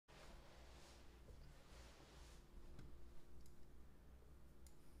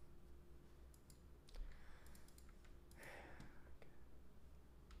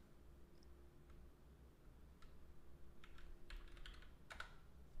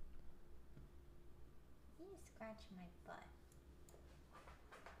scratch my butt.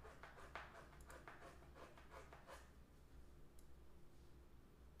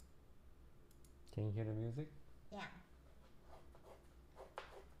 Can you hear the music? Yeah.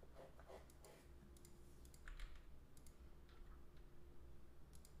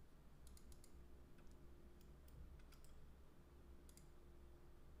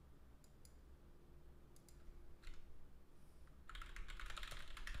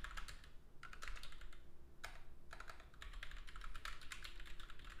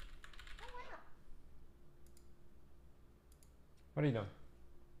 What are you doing?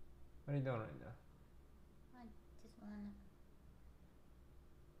 What are you doing right now? I just wanna.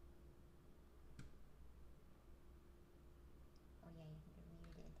 Oh yeah, you're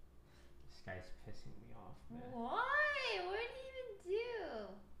muted. This guy's pissing me off, man. Why? What did he even do?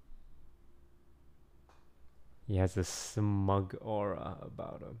 He has a smug aura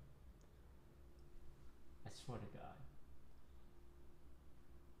about him. I swear to God.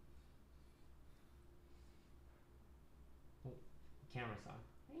 Oh, camera's on.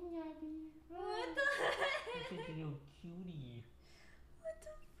 What the heck? Such a little cutie. What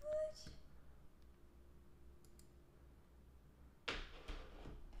the fudge?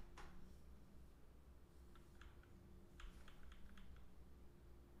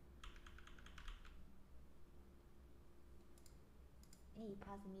 Hey,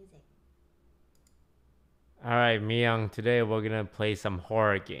 pause the music. Alright, Miyoung, today we're gonna play some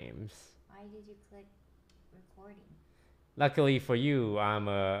horror games. Why did you click recording? Luckily for you, I'm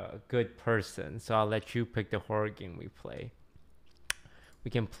a good person, so I'll let you pick the horror game we play.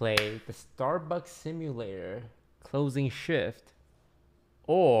 We can play the Starbucks Simulator, Closing Shift,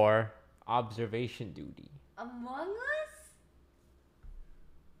 or Observation Duty. Among Us?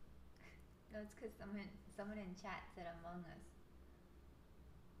 No, it's because someone in chat said Among Us.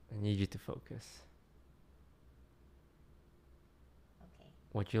 I need you to focus. Okay.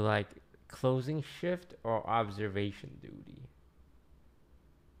 Would you like Closing Shift or Observation Duty?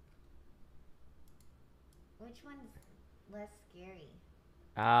 Which one's less scary?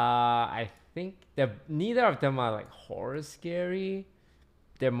 I think neither of them are like horror scary.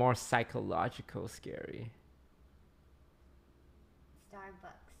 They're more psychological scary.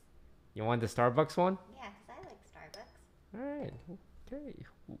 Starbucks. You want the Starbucks one? Yeah, because I like Starbucks. Alright, okay.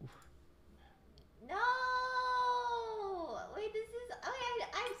 Ooh. No! Wait, this is... Oh,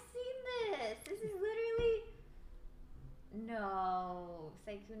 I've seen this! This is literally... No.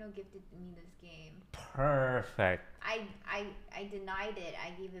 Sykkuno gifted me this game. Perfect. I denied it. I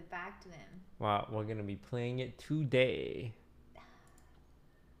gave it back to him. Well, we're gonna be playing it today.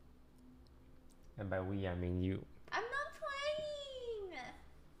 And by we, I mean you. I'm not playing!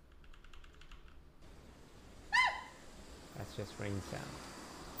 That's just rain sound.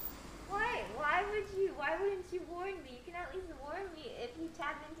 Why? Why wouldn't you warn me? You can at least warn me if you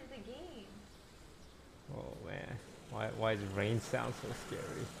tap into the game. Oh man. Why does rain sound so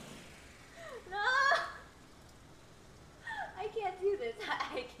scary? No! I can't do this.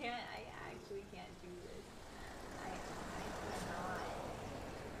 I actually can't do this. I cannot.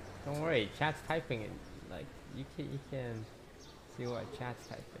 Don't worry, chat's typing it. Like you can see what chat's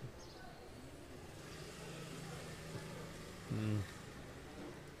typing.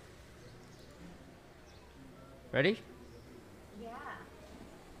 Ready? Yeah.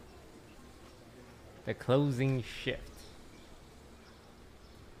 The Closing Shift.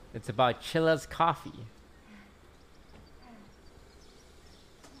 It's about Chilla's coffee.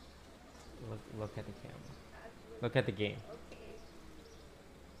 Look at the camera. Look at the game. Okay.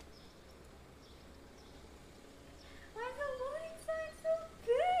 Why is the loading sign so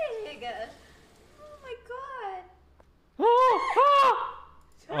big? Oh my god.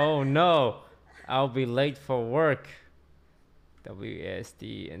 Oh no! I'll be late for work.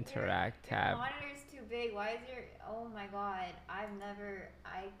 WASD interact Your tab. monitor's too big. Why is your... Oh my god. I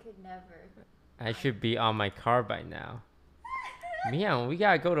could never. I should be on my car by now. Meow, we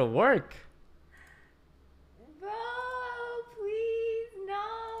gotta go to work. Bro, please,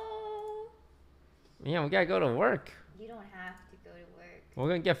 no. Meow, we gotta go to work. You don't have to go to work. We're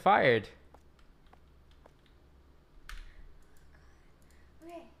gonna get fired.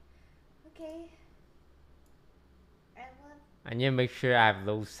 Okay. I need to make sure I have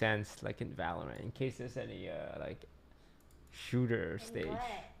low sense like in Valorant in case there's any like shooter stage.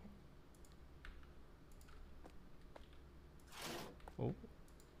 Oh.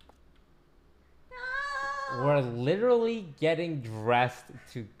 No! We're literally getting dressed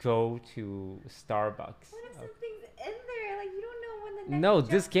to go to Starbucks. What if something's in there? Like you don't know when the next No,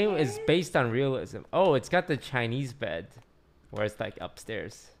 this game is is based on realism. Oh, it's got the Chinese bed where it's like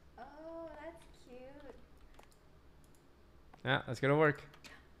upstairs. Oh, that's cute. Yeah, let's go to work.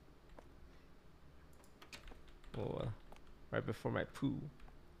 Oh, right before my poo.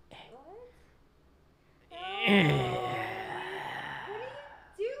 What? Oh, what are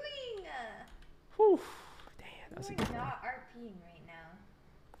you doing? Whew. Damn, that's a You good are one. not RPing right now.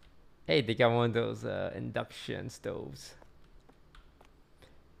 Hey, they got one of those induction stoves.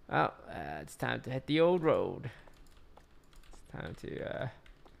 Oh, it's time to hit the old road. It's time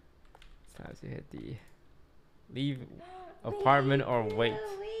to hit the leave apartment or wait. Wait.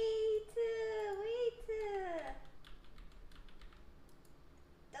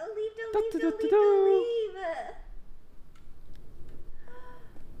 Don't leave.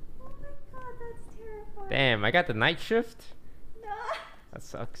 Oh my god, that's terrifying. Damn, I got the night shift? No. That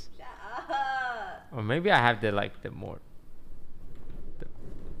sucks. Shut up. Or maybe I have the more.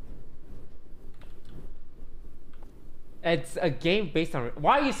 It's a game based on.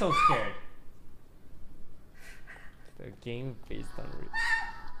 Why are you so scared? It's a game based on.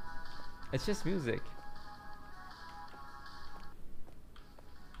 It's just music.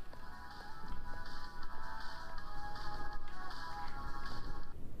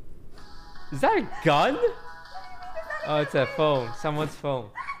 Is that a gun? Oh, it's a phone. Someone's phone.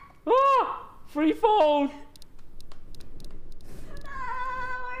 Ah! Free phone! Why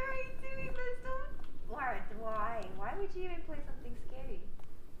are you doing this? Why would you even play something scary?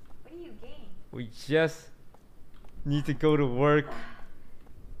 What do you gain? We just need to go to work.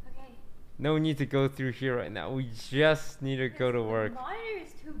 Okay. No need to go through here right now. We just need to go to work. The monitor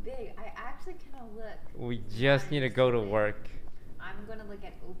is too big. I actually cannot look. We just need to go to work. I'm gonna look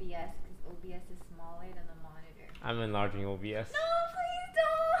at OBS because OBS is smaller than the monitor. I'm enlarging OBS. No, please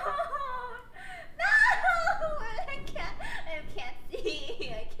don't! No! I can't see.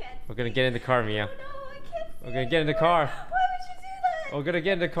 I can't We're gonna get in the car, Mia. No, I can't see. We're gonna get in the car. Why would you do that? We're gonna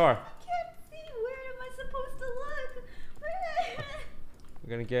get in the car. I can't see. Where am I supposed to look? We're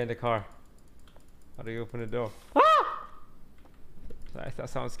gonna get in the car. How do you open the door? Ah! Sorry, I thought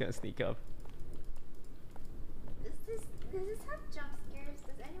someone was gonna sneak up. Does this have jump scares?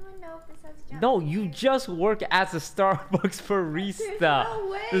 Does anyone know if this has jump scares? No, you just work as a Starbucks barista. No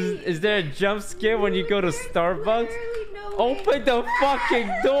way. Is there a jump scare when you go to There's Starbucks? literally no way. Open the fucking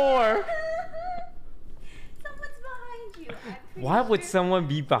door! Someone's behind you. I'm pretty Why would sure someone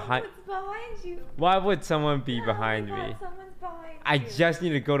be behind? Someone's behind you. Why would someone be Oh behind my God, me? someone's behind I you. just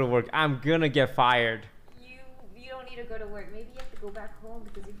need to go to work. I'm gonna get fired. You don't need to go to work. Maybe you have to go back home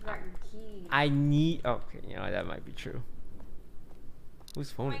because you forgot your keys. I need. Okay, you know that might be true.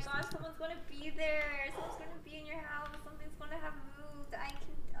 Whose Oh phone my is gosh, this? someone's gonna be there. Someone's gonna be in your house. Something's gonna have moved.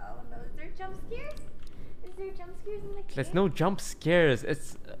 Oh no, is there jump scares? Is there jump scares in the game? There's no jump scares.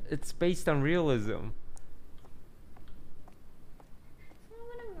 It's based on realism.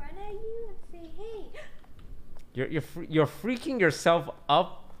 Someone gonna run at you and say, hey. You're freaking yourself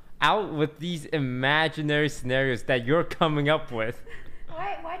out with these imaginary scenarios that you're coming up with.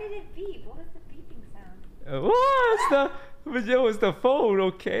 Why did it beep? What was the beeping sound? But it was the phone,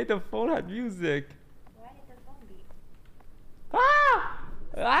 okay? The phone had music. Why did the phone beep? Ah!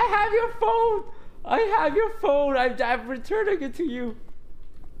 I have your phone! I'm returning it to you.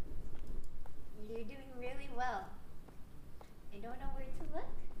 You're doing really well. I don't know where to look,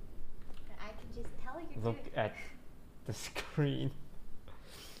 but I can just tell you're Look doing at the screen.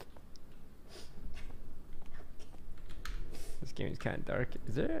 This game is kind of dark.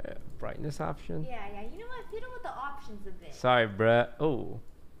 Is there a brightness option? Yeah, you know what? Fiddle with the options a bit. Sorry, bruh. Oh,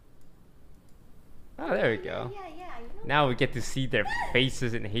 there we go. Yeah. You know Now we get to see their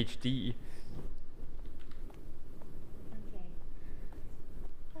faces in HD.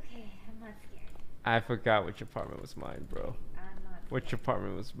 Okay, I'm not scared. I forgot which apartment was mine, bro. I'm not scared. Which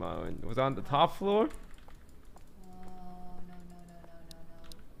apartment was mine? Was it on the top floor? Oh, no.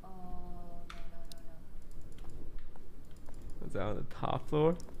 Oh, no. Was that on the top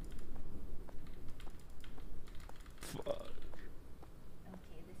floor? Fuck.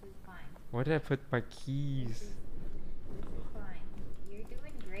 Okay, this is fine. Where did I put my keys? This is fine. You're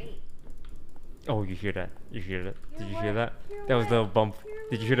doing great. Oh, you hear that? Did you hear that? You're That was a little what? bump. You're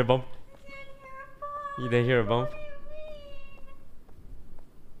Did you hear the bump? I can't hear a bump. You didn't hear a bump? What do you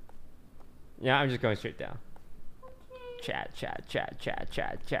mean? Yeah, I'm just going straight down. Okay. Chat. I'm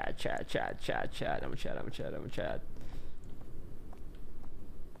a chat.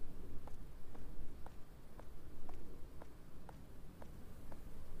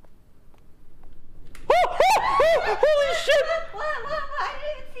 Holy shit! What?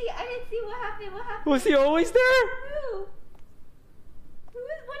 I didn't see what happened. Was he always there? Who?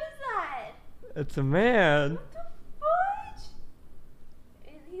 What is that? It's a man. What the fudge?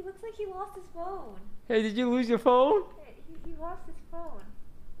 He looks like he lost his phone. Hey, did you lose your phone? He's He lost his phone.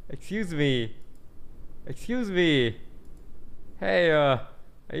 Excuse me. Excuse me. Hey, are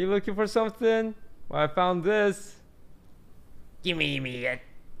you looking for something? Well, I found this. Give me it.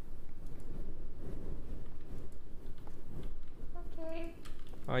 Okay.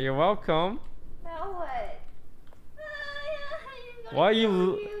 Oh, you're welcome. Now what? He's gonna Why are kill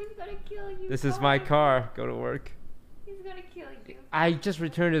you? He's gonna kill you. This is my car. Go to work. He's gonna kill you. I just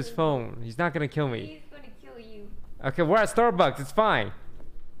returned his phone. He's not gonna kill me. He's gonna kill you. Okay, we're at Starbucks. It's fine.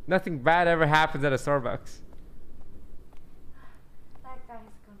 Nothing bad ever happens at a Starbucks. That guy's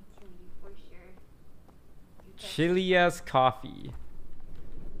gonna kill you for sure. Chili ass coffee.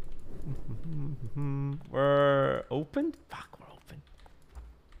 We're open? Fuck, we're open.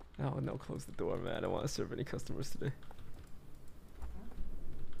 Oh no, close the door, man. I don't want to serve any customers today.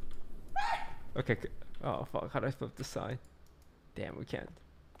 Okay. Oh fuck, how do I flip the sign? Damn, we can't.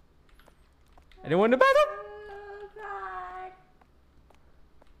 Anyone in the bathroom? Oh god.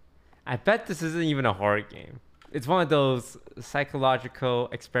 I bet this isn't even a horror game. It's one of those psychological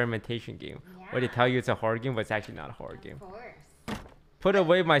experimentation games where they tell you it's a horror game, but it's actually not a horror game. Of course. Put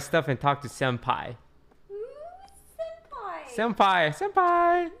away my stuff and talk to Senpai. Senpai. Senpai!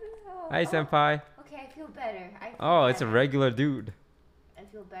 Senpai! Oh, Hi, Senpai. Okay, I feel better. Oh, it's a regular dude. I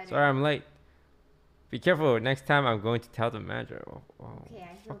feel better. Sorry, I'm late. Be careful. Next time, I'm going to tell the manager. Oh, Okay,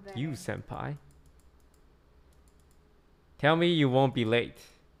 I feel fuck better. you, Senpai. Tell me you won't be late.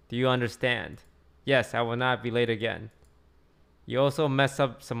 Do you understand? Yes, I will not be late again. You also mess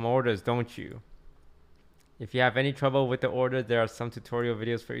up some orders, don't you? If you have any trouble with the order, there are some tutorial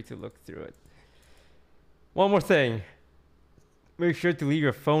videos for you to look through it. One more thing. Make sure to leave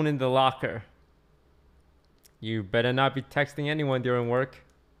your phone in the locker. You better not be texting anyone during work.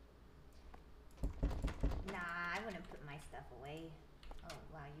 Nah, I wouldn't put my stuff away. Oh,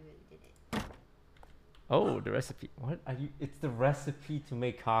 wow, you really did it. Oh, the recipe. What are you? It's the recipe to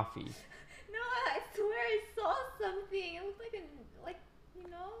make coffee. No, I swear I saw something. It was like, you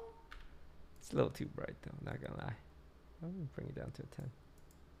know? It's a little too bright though, not gonna lie. I'm gonna bring it down to a 10.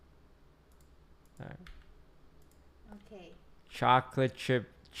 Alright. Okay. Chocolate chip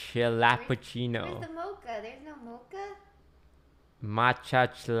chilappuccino. Where's the mocha? There's no mocha? Matcha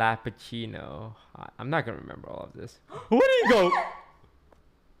chilappuccino. I'm not gonna remember all of this. Where do you go? Where'd he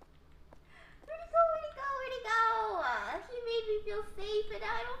go? He made me feel safe, and I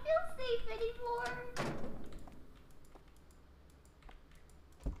don't feel safe anymore.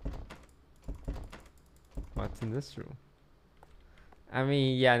 What's in this room? I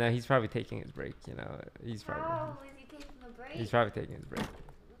mean, yeah, no, he's probably taking his break, you know. He's How probably is he taking a break? he's probably taking his break.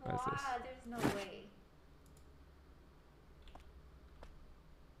 What's this? Wow, there's no way.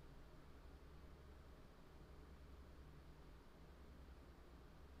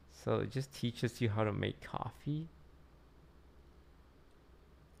 So it just teaches you how to make coffee.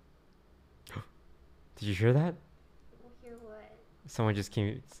 Did you hear that? We'll hear what? Someone just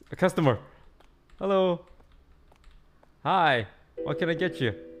came. A customer. Hello. Hi. What can I get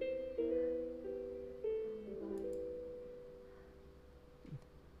you?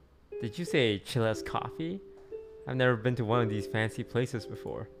 Did you say Chile's coffee? I've never been to one of these fancy places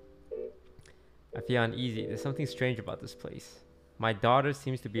before. I feel uneasy. There's something strange about this place. My daughter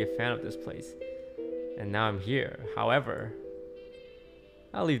seems to be a fan of this place. And now I'm here. However,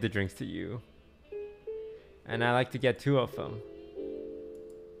 I'll leave the drinks to you. And I like to get 2 of them.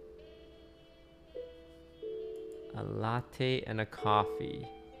 A latte and a coffee.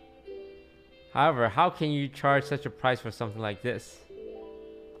 However, how can you charge such a price for something like this?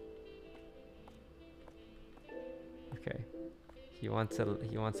 Okay. He wants a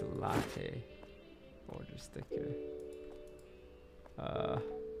latte. Order sticker.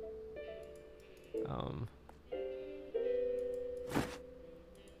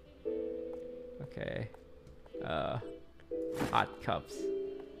 Okay. Hot cups.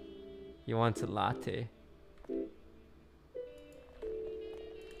 He wants a latte.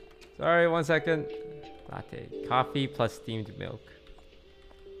 Sorry, 1 second. Latte. Coffee plus steamed milk.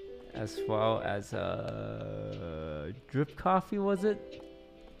 As well as drip coffee, was it?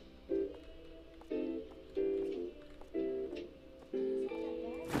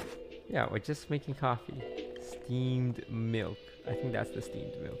 Yeah, we're just making coffee. Steamed milk. I think that's the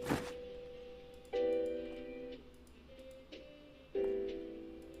steamed milk.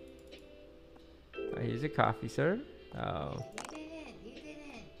 Here's your coffee, sir. Oh. You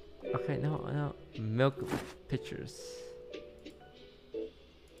didn't. Okay, no. Milk pitchers.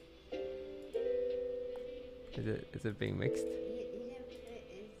 Is it being mixed? You didn't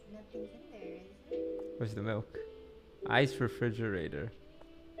put, nothing's in there, is it? Where's the milk? Ice refrigerator.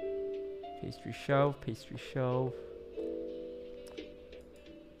 Pastry shelf.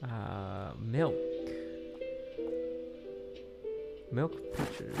 Milk. Milk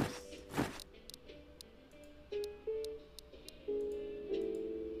pitchers.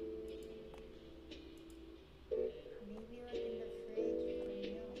 Maybe look in the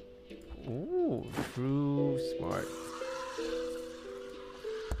fridge for milk. Ooh, true smart.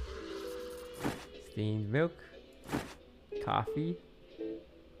 Steamed milk. Coffee.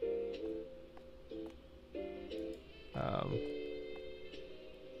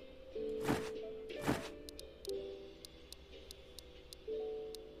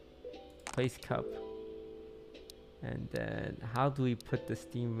 Place cup. And then how do we put the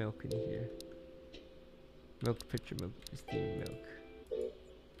steamed milk in here? Milk pitcher, milk, steamed milk.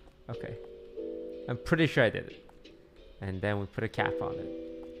 Okay. I'm pretty sure I did it. And then we put a cap on it.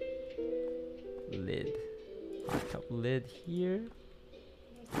 Lid. Hot cup lid here.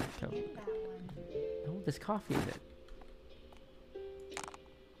 Hot cup. Oh, there's coffee in it.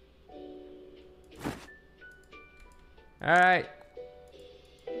 Alright.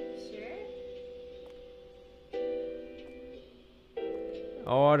 Sure.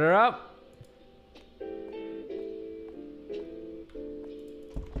 Order up.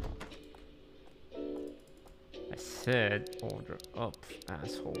 I said order up,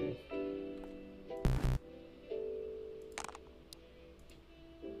 asshole.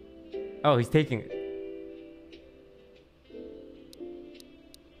 Oh, he's taking it.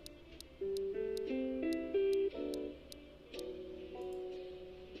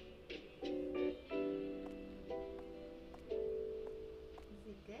 Is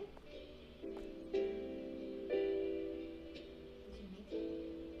it good? Did you make it?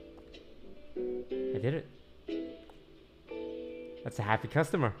 I did it. That's a happy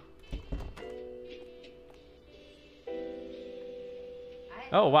customer.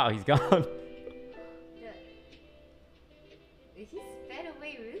 Oh wow, he's gone. He sped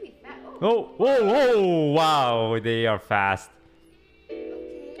away really fast. Oh, whoa, whoa, wow, they are fast. Okay.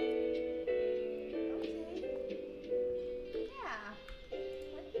 Yeah.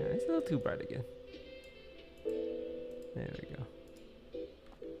 Yeah, it's a little too bright again. There we go.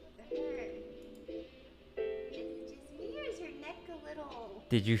 Is it just me or is your neck a little...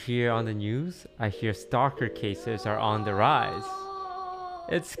 Did you hear on the news? I hear stalker cases are on the rise.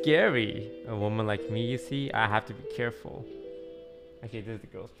 It's scary. A woman like me, you see, I have to be careful. Okay, this is the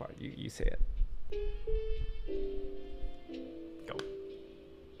girl's part. You say it. Go.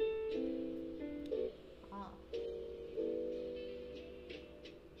 Oh.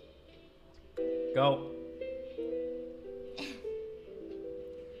 Go.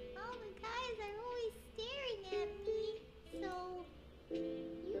 All the guys are always staring at me, so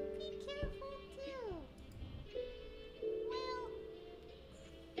you be careful too. Well,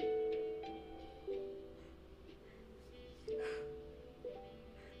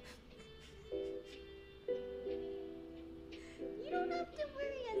 you don't have to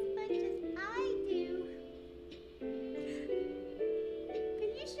worry as much as I do. But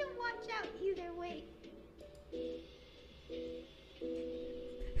you should watch out either way.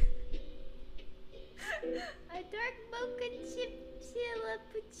 A dark mocha chip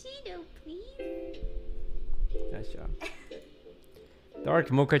Lilypichu, please. Nice job.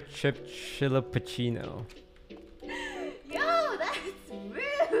 Dark mocha chip Lilypichu. Yo, that's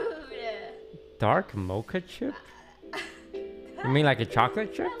rude. Dark mocha chip? You mean like a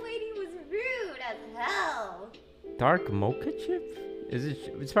chocolate chip? That lady was rude as hell. Dark mocha chip? Is it?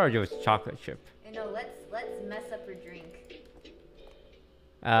 It's probably just chocolate chip. You know, let's mess up her drink.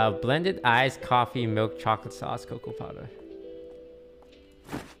 Blended iced coffee, milk, chocolate sauce, cocoa powder.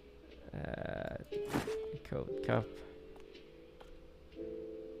 Cold cup.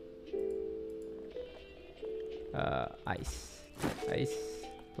 Ice. Ice.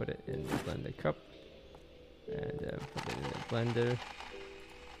 Put it in the blender cup. And put it in the blender.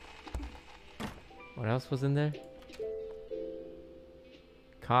 What else was in there?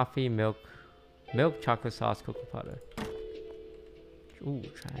 Coffee, milk, chocolate sauce, cocoa powder. Ooh,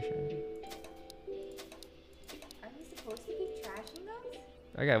 trash. Are we supposed to be trashing those?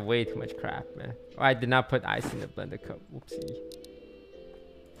 I got way too much crap, man. Oh, I did not put ice in the blender cup. Whoopsie.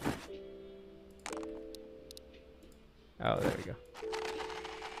 Oh, there we go.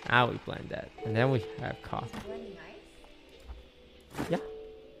 Now we blend that. And then we have coffee. Blending ice? Yeah.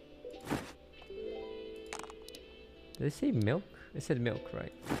 Did they say milk? They said milk,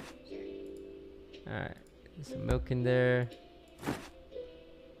 right? Sure. Alright. There's some milk in there.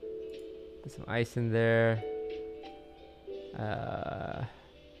 There's some ice in there.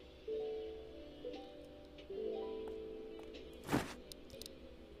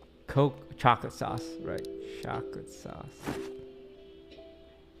 Chocolate sauce, right? Chocolate sauce.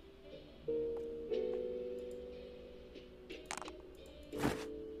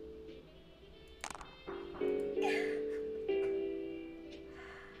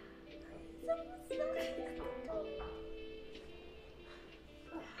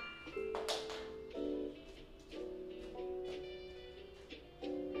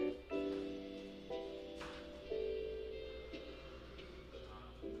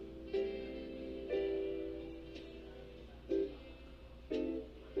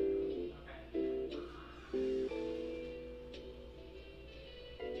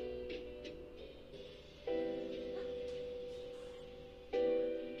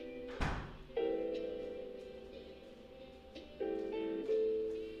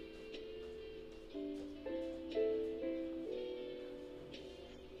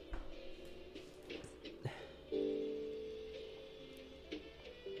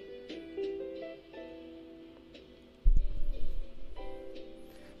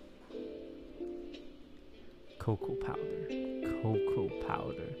 Cocoa powder. Cocoa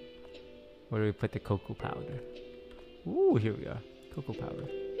powder. Where do we put the cocoa powder? Ooh, here we are. Cocoa powder.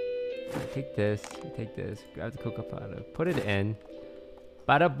 Take this, grab the cocoa powder, put it in.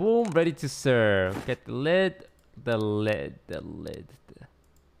 Bada boom, ready to serve. Get the lid, the lid.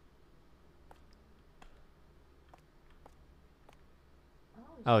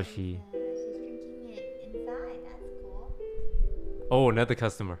 Oh, she's drinking it inside. That's cool. Oh, another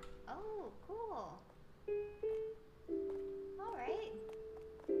customer. Oh, cool. All right.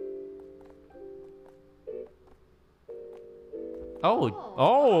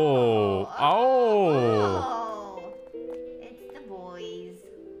 Oh. It's the boys.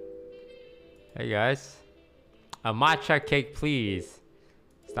 Hey guys. A matcha cake, please.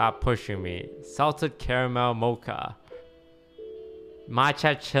 Stop pushing me. Salted caramel mocha.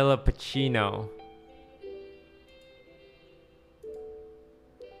 Matcha Lilypichu.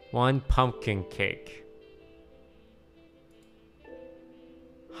 1 pumpkin cake.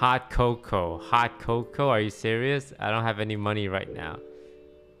 Hot cocoa. Hot cocoa? Are you serious? I don't have any money right now.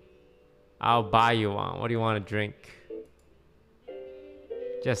 I'll buy you one. What do you want to drink?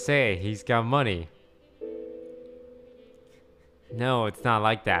 Just say it. He's got money. No, it's not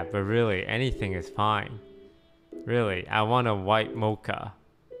like that. But really, anything is fine. Really, I want a white mocha.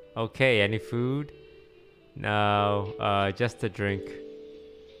 Okay, any food? No, just a drink.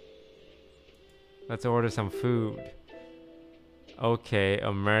 Let's order some food. Okay,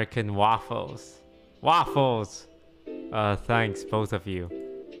 American waffles. Waffles! Thanks, both of you.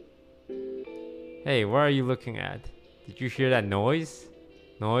 Hey, what are you looking at? Did you hear that noise?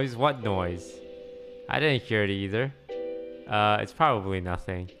 Noise? What noise? I didn't hear it either. It's probably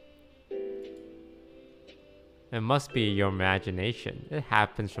nothing. It must be your imagination. It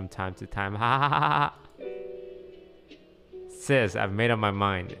happens from time to time. Ha ha ha ha. Sis, I've made up my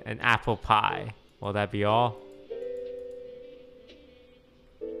mind. An apple pie. Will that be all?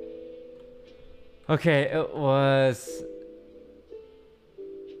 Okay, it was...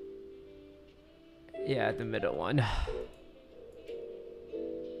 Yeah, the middle one.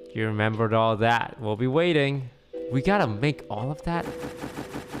 You remembered all that. We'll be waiting. We gotta make all of that?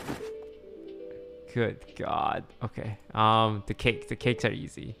 Good God. Okay. The cakes are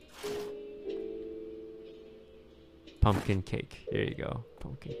easy. Pumpkin cake. Here you go.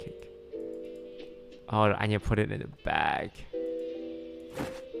 Pumpkin cake. Oh, I need to put it in a bag.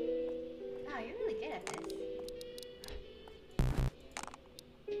 Wow, you're really good at this.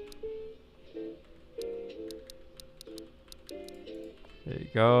 There you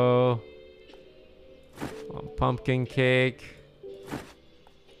go. One pumpkin cake.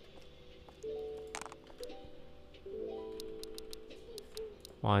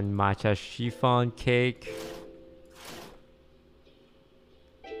 One matcha chiffon cake.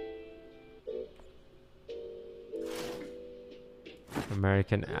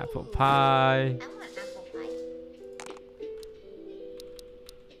 American apple pie. I want apple pie.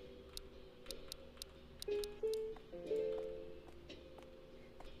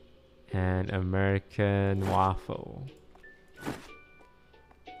 And American waffle.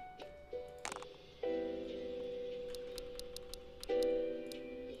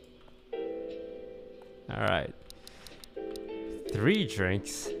 All right. 3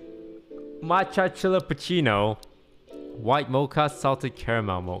 drinks. Matcha Lilypichu. White mocha, salted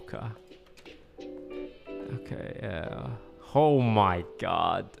caramel mocha. Okay, yeah. Oh my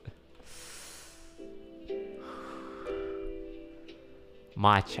God.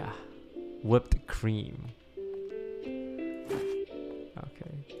 Matcha. Whipped cream.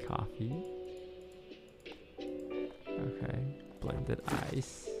 Okay, coffee. Okay, blended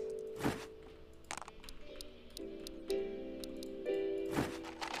ice.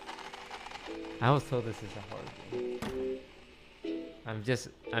 I was told this is a hard game. I'm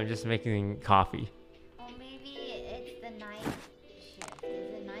just making coffee. Well, maybe it's the night shift.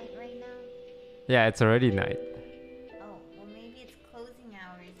 Is it night right now? Yeah, it's already night. Oh, well maybe it's closing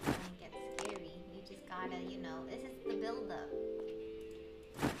hours when it gets scary. You just gotta, you know, this is the build-up.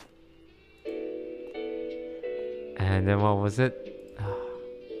 And then what was it?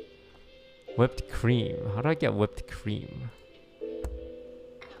 Whipped cream. How do I get whipped cream?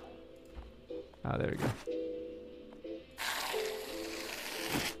 Oh, there we go.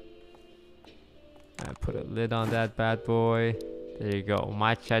 I put a lid on that bad boy. There you go.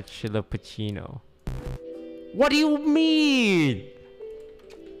 Matcha Lilypichu. What do you mean?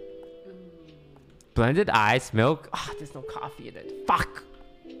 Blended ice, milk. Ah, oh, there's no coffee in it. Fuck.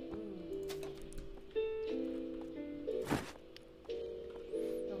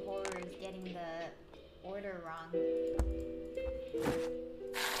 The horror is getting the order wrong.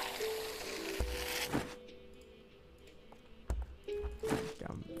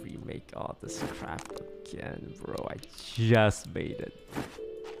 all this crap again, bro. I just made it.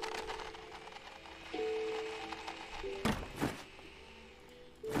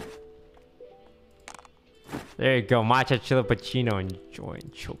 There you go, matcha chilipichino, enjoy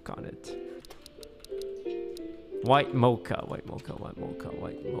and choke on it. White mocha, white mocha, white mocha,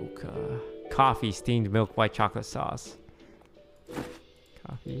 white mocha. Coffee, steamed milk, white chocolate sauce.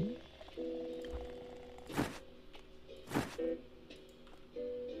 Coffee.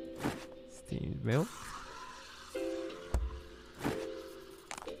 Steamed milk.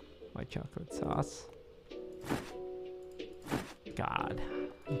 White chocolate sauce. God,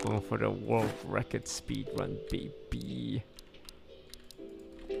 I'm going for the world record speed run, baby.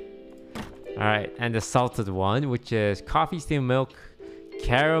 Alright, and the salted one, which is coffee, steamed milk,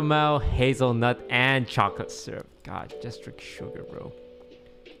 caramel, hazelnut, and chocolate syrup. God, just drink sugar, bro.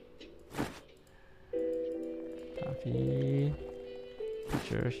 Coffee.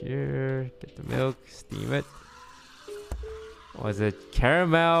 Sure, here. Get the milk, steam it. Was it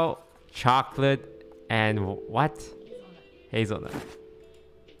caramel, chocolate, and what? Hazelnut.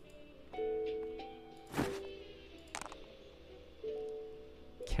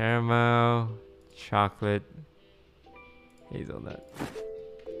 Caramel, chocolate, hazelnut.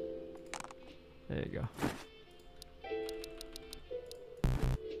 There you go.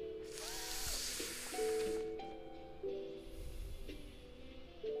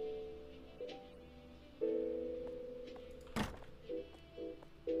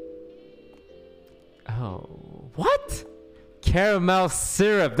 Oh, what? Caramel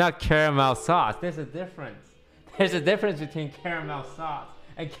syrup, not caramel sauce. There's a difference. There's a difference between caramel sauce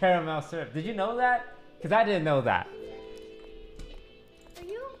and caramel syrup. Did you know that? Because I didn't know that. Are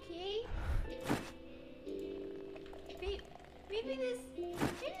you okay? Maybe this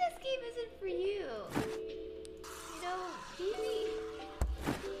game isn't for you. You know,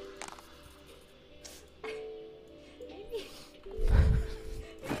 maybe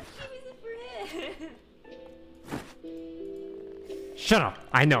this game isn't for him. Shut up.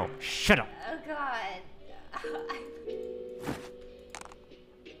 I know. Shut up. Oh God.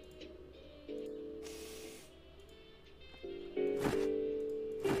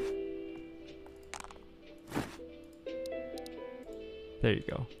 There you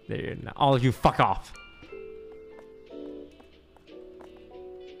go. There you go. All of you fuck off.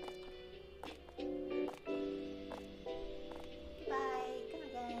 Goodbye. Come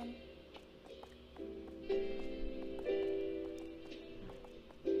again.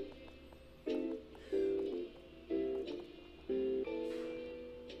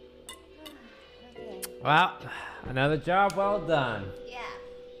 Okay. Well, another job well done. Yeah.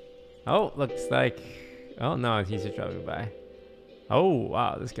 Oh, looks like... Oh no, he's just driving by. Oh,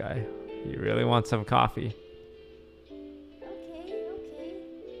 wow, this guy. He really wants some coffee. Okay.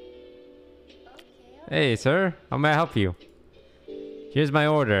 Hey, sir. How may I help you? Here's my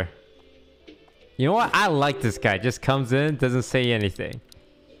order. You know what? I like this guy. Just comes in, doesn't say anything.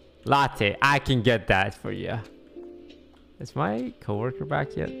 Latte. I can get that for you. Is my coworker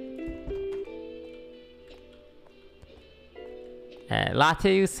back yet?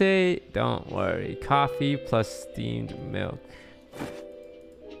 Latte, you say? Don't worry. Coffee plus steamed milk.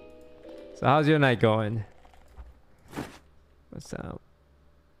 So how's your night going? What's up?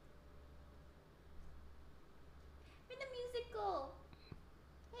 Where'd the music go?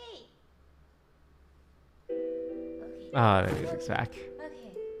 Hey. Okay. Oh, the music's back.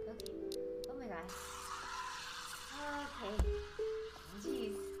 Okay. Oh my gosh. Okay.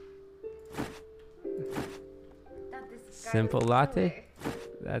 Jeez. Thought this guy Simple was latte? killer.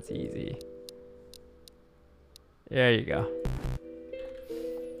 That's easy. There you go.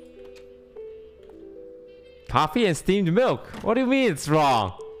 Coffee and steamed milk. What do you mean it's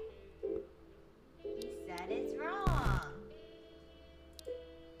wrong? He said it's wrong.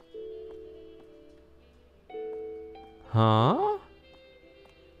 Huh?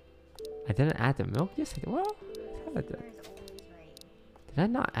 I didn't add the milk? Yes, I did. Well, I did. Customer is always right. Did I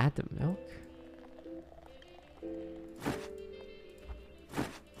not add the milk?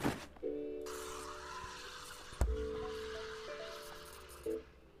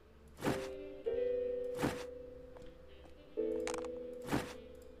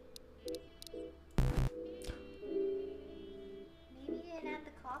 Maybe you didn't add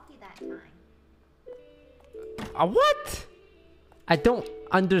the coffee that time. What? I don't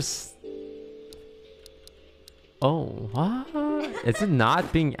understand. Oh, what? Is it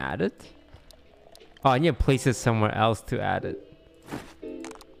not being added? Oh, I need to place it somewhere else to add it.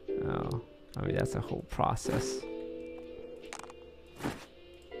 Oh, I mean, that's a whole process.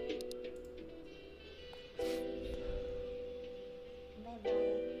 Bye-bye.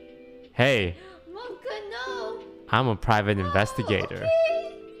 Hey, Mocha, no. I'm a private investigator.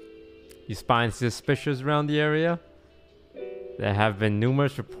 Okay. You find suspicious around the area? There have been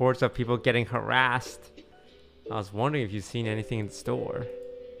numerous reports of people getting harassed. I was wondering if you've seen anything in the store.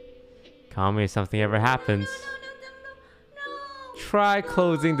 Call me if something ever happens. No. Try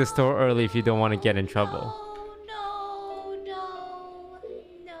closing the store early if you don't want to get in trouble. No.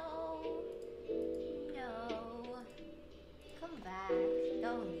 Come back.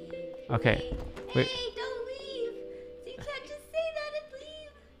 Don't leave. Okay. Wait. Hey, don't leave. You can't just say that and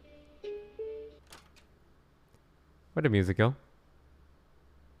leave. Where'd the music go?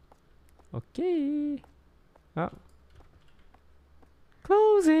 Okay. Oh.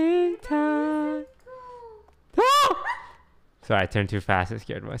 Closing time. Ah! Sorry, I turned too fast. I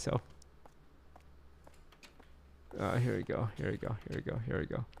scared myself. Here we go.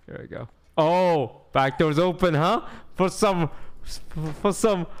 Oh, back door's open, huh? For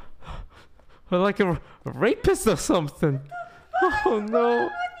like a rapist or something. Oh no.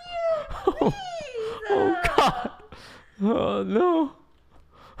 Oh God. Oh no.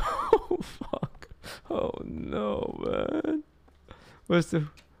 Oh fuck. Oh no, man. Where's the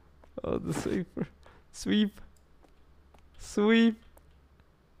sweeper? Sweep.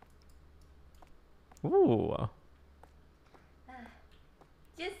 Ooh.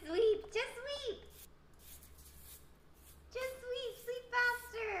 Just sweep. Sweep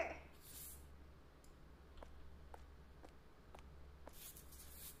faster.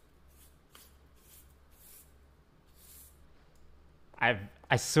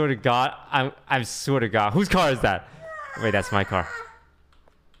 I swear to God, I swear to God. Whose car is that? Wait, that's my car.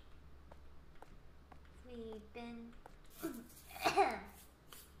 Sweeping.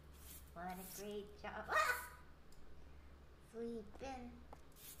 What a great job. Sweeping.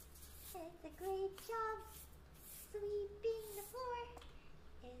 It's a great job. Sweeping the floor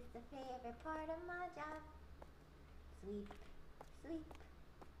is the favorite part of my job. Sweep.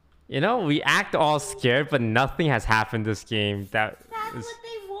 You know, we act all scared, but nothing has happened this game. That's what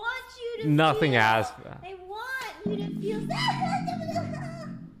they want you to nothing feel. has. They want you to feel.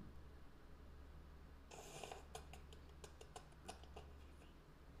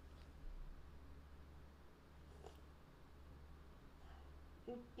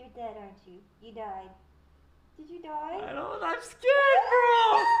 You're dead, aren't you? You died. Did you die? I don't. I'm scared,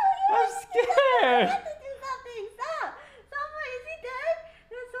 bro. I'm scared. You have to do something. Stop. Someone, is he dead?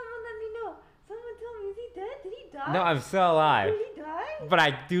 Someone let me know. Someone tell me, is he dead? Did he die? No, I'm still alive. Did he die? But I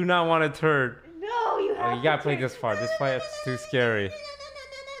do not want to turn. No, you have to. You gotta play this part. This part is too scary. No.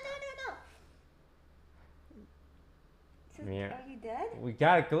 So, Yeah. are you dead? We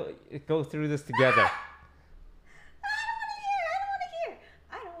gotta go through this together.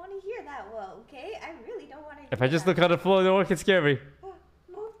 I don't want to hear that well, okay? I really don't want to hear If I just look on the floor, no one can scare me.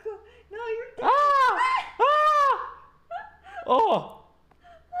 Mocha, no, you're dead. Oh!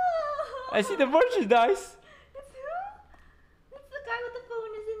 I see the merchandise. It's who? It's the guy with the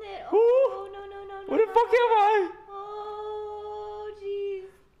phone, isn't it? Who? Oh, no. Where the fuck am I?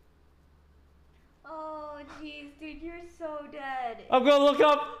 Oh, jeez, dude, you're so dead. I'm gonna look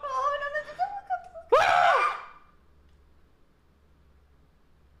up. Oh, no, don't look up. Ah!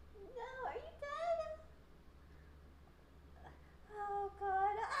 No, are you dead? Oh,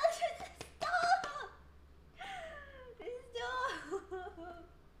 God. Stop!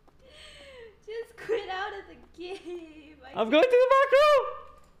 Just quit out of the game. I'm going to the back room.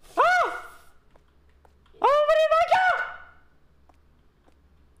 Ah! Oh, what did I go?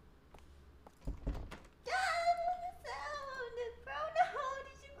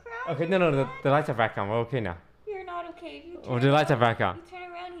 Okay, no, the lights are back on. We're okay now. You're not okay. If you turn Oh, the lights are back on. You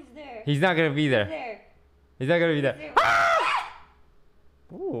turn around, he's there. He's not gonna be there. He's there. He's not gonna be there. He's there. Ah!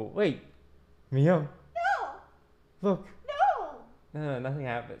 Oh, wait. Miyoung. No! Look. No! No, nothing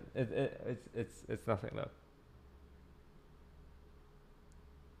happened. It's nothing, look.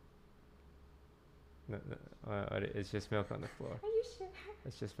 No, it's just milk on the floor. Are you sure?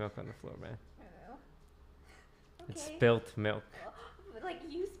 It's just milk on the floor, man. Oh. It's Okay. spilt milk. Like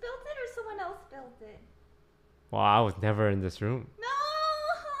you spilled it or someone else spilled it? Well, I was never in this room. No!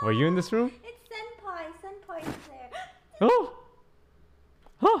 Were you in this room? It's Senpai. Senpai is there. Oh!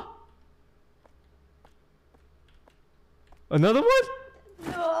 Huh! Another one?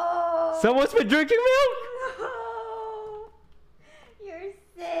 No! Someone's been drinking milk? No! You're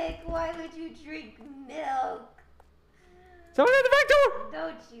sick. Why would you drink milk? Someone at the back door!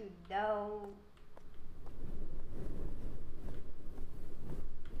 Don't you know?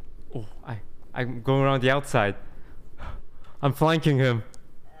 Oh, I'm going around the outside. I'm flanking him.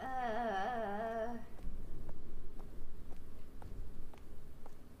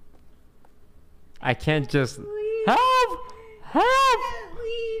 I can't just Leave. help. Help!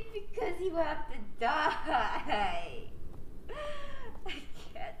 Leave because you have to die. I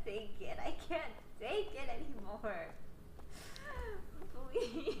can't take it. I can't take it anymore.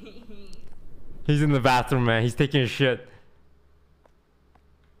 Please. He's in the bathroom, man. He's taking a shit.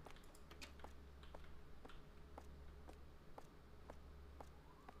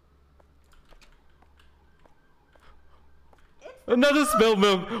 Another spilled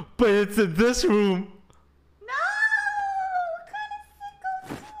milk, but it's in this room. No! What kind of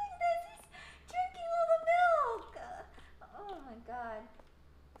sicko's doing this? He's drinking all the milk. Oh my god.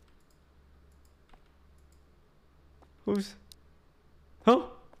 Who's? Huh?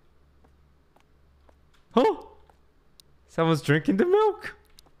 Huh? Someone's drinking the milk.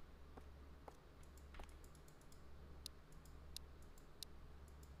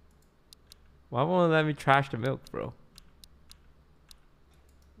 Why won't it let me trash the milk, bro?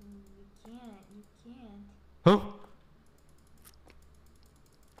 You can't. Huh?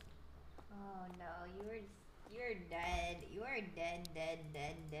 Oh no, you're dead. You are dead.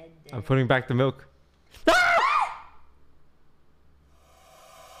 I'm putting back the milk.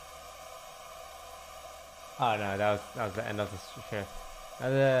 Oh no, that was the end of the shift.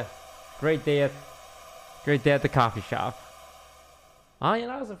 Another great day at the coffee shop. Oh, yeah,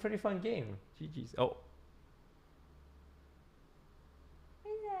 that was a pretty fun game. GG's. Oh.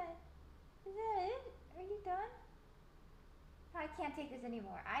 Is that it? Are you done? I can't take this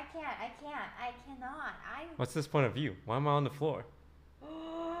anymore. I cannot. What's this point of view? Why am I on the floor?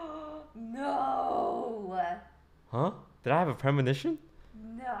 No. Huh? Did I have a premonition?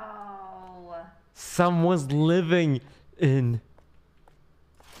 No. Someone's living in...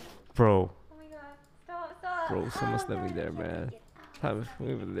 Bro. Oh my god. Stop. Bro, someone's no, living I there, can't man. take it. Someone's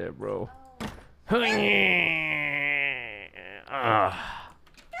living there, bro. Oh.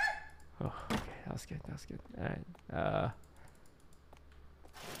 Oh, okay, that was good. Alright. No,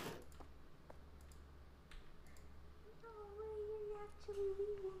 you're actually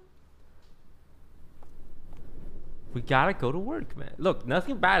leaving. We gotta go to work, man. Look,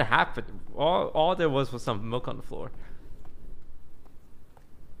 nothing bad happened. All there was some milk on the floor.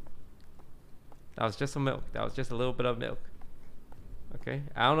 That was just some milk. That was just a little bit of milk. Okay?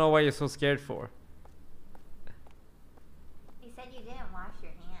 I don't know what you're so scared for. You said you didn't wash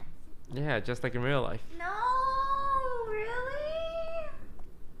your hands. Yeah, just like in real life. No, really?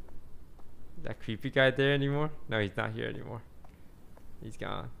 That creepy guy there anymore? No, he's not here anymore. He's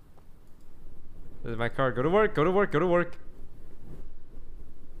gone. This is my car. Go to work.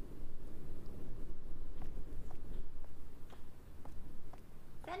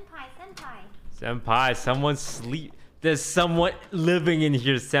 Senpai, someone sleep. There's someone living in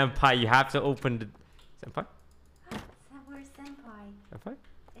here, Senpai. You have to open the... Senpai? Where's Senpai? Senpai?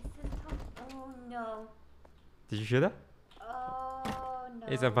 It says oh no. Did you hear that? Oh no.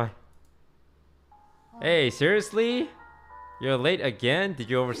 Hey, Senpai. Hey, seriously? You're late again? Did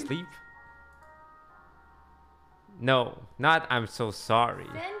you oversleep? No, not I'm so sorry.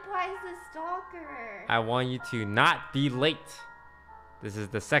 Senpai's the stalker. I want you to not be late. This is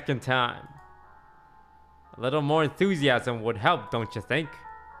the second time. A little more enthusiasm would help, don't you think?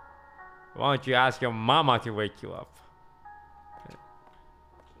 Why don't you ask your mama to wake you up? Where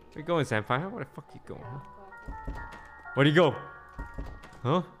you going, Senpai? Where the fuck you going, huh? Where'd you go?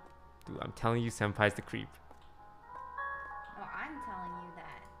 Huh? Dude, I'm telling you, Senpai's the creep. Oh, I'm telling you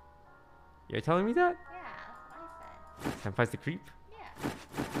that. You're telling me that? Yeah, that's what I said. Senpai's the creep? Yeah.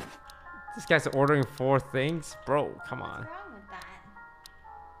 This guy's ordering 4 things? Bro, come on. What's wrong with that?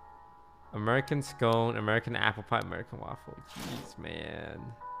 American scone, American apple pie, American waffle. Jeez,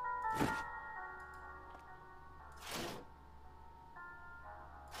 man.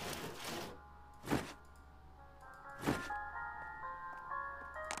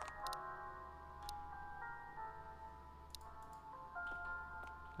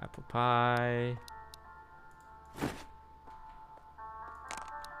 Apple pie.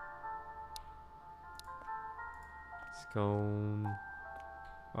 Scone.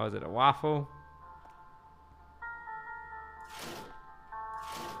 Oh, is it a waffle?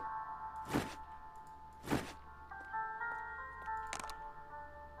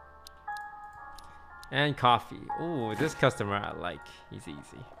 And coffee. Ooh, this customer I like. He's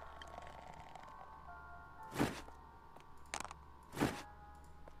easy.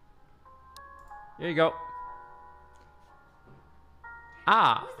 Here you go.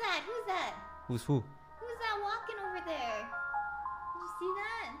 Ah! Who's that? Who's that? Who's who? Who's that walking over there? Did you see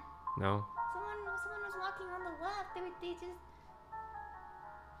that? No. Someone was walking on the left. They just...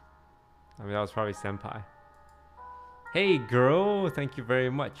 I mean, that was probably Senpai. Hey girl, thank you very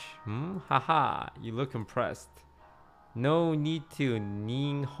much. Haha, you look impressed. No need to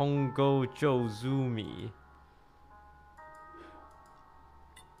Nihongo Jozumi.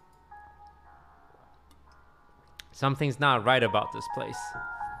 Something's not right about this place.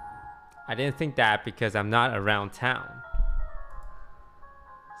 I didn't think that because I'm not around town.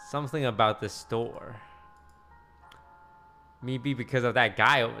 Something about this store. Maybe because of that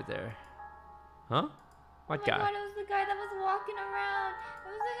guy over there. Huh? What guy? Oh my god, it was the guy that was walking around. It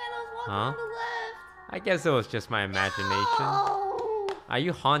was the guy that was walking on the left. I guess it was just my imagination. No! Are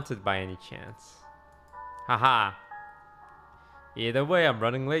you haunted by any chance? Haha. Either way, I'm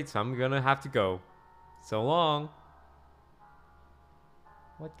running late, so I'm gonna have to go. So long.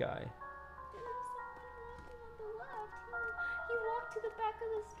 What guy? There was someone walking on the left. He walked to the back of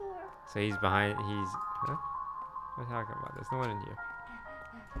the store. So he's behind. Huh? What are you talking about? There's no one in here.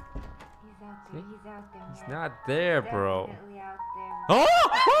 He's out there. He's out there. He's not there, bro. Definitely out there.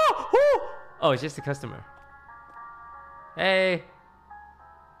 Oh, it's just a customer. Hey.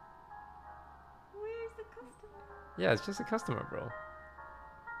 Where's the customer? Yeah, it's just a customer, bro.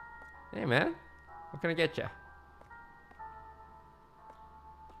 Hey, man. What can I get you?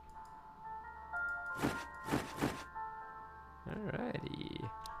 Alrighty.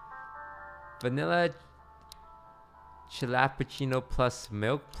 Vanilla Chilapuccino plus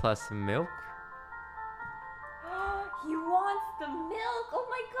milk plus milk. He wants the milk. Oh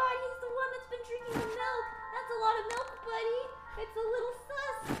my god, he's the one that's been drinking the milk. That's a lot of milk, buddy. It's a little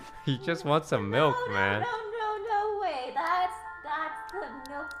sus. He just wants some milk, man. No way. That's the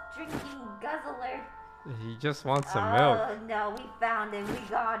milk drinking guzzler. He just wants some milk. Oh no, we found him. We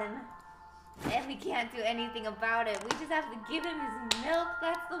got him. And we can't do anything about it. We just have to give him his milk.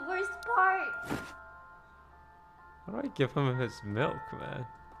 That's the worst part. How do I give him his milk, man?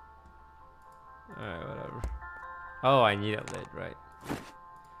 Alright, whatever. Oh, I need a lid, right.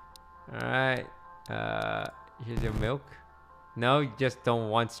 Alright. Here's your milk. No, you just don't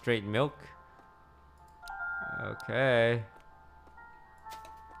want straight milk? Okay.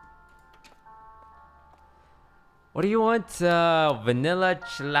 What do you want? Vanilla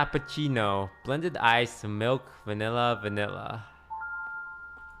Chilapuccino. Blended ice, milk, vanilla.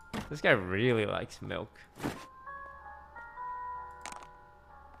 This guy really likes milk.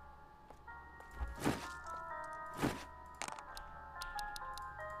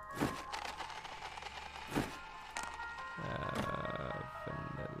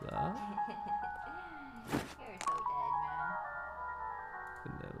 Vanilla. You're so dead, man.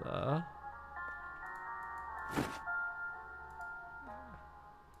 Vanilla.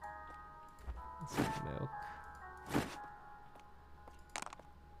 Some milk.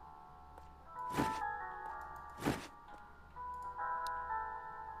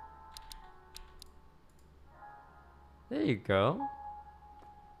 There you go.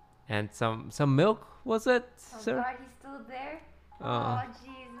 And some milk, was it, sir? Oh god, he's still there? Oh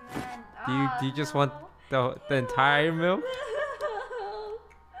jeez, man. Do you just want the entire milk?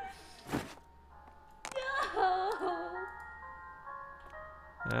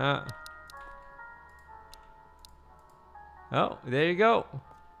 No. Yeah. Oh, there you go.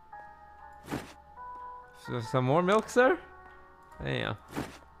 So some more milk, sir? Damn.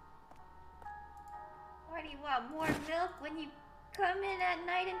 Why do you want more milk when you come in at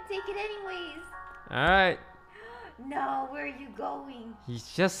night and take it anyways? Alright. No, where are you going? He's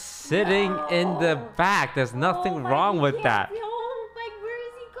just sitting in the back. There's nothing wrong with that. Oh, like, where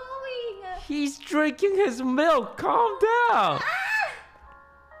is he going? He's drinking his milk. Calm down.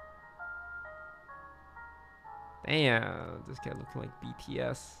 Damn, this guy looking like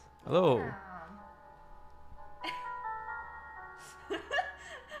BTS. Hello. Look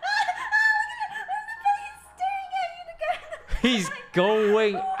at He's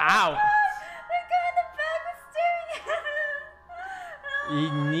going out. The guy in the back was staring at him. He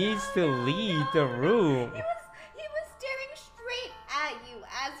needs to leave the room. He was staring straight at you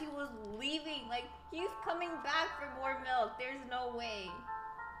as he was leaving. Like, he's coming back for more milk. There's no way.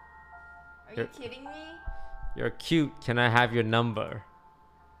 Are you kidding me? You're cute. Can I have your number?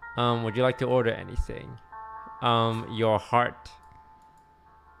 Would you like to order anything? Your heart.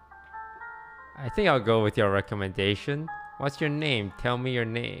 I think I'll go with your recommendation. What's your name? Tell me your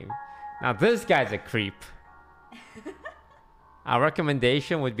name. Now this guy's a creep. Our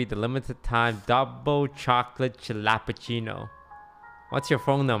recommendation would be the limited time double chocolate chilapuccino. What's your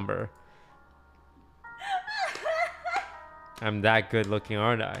phone number? I'm that good looking,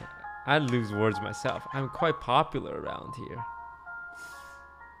 aren't I? I'd lose words myself. I'm quite popular around here.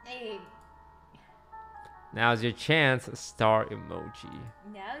 Hey. Now's your chance, star emoji.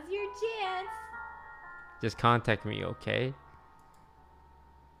 Now's your chance. Just contact me, okay?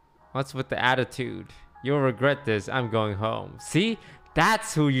 What's with the attitude? You'll regret this. I'm going home. See?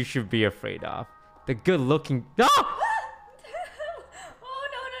 That's who you should be afraid of. The good-looking... No! Oh, no.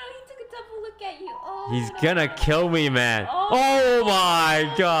 He took a double look at you. Oh, He's gonna kill me, man. Oh, Oh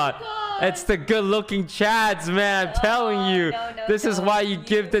my god. It's the good-looking Chads, man. I'm telling you. This is why you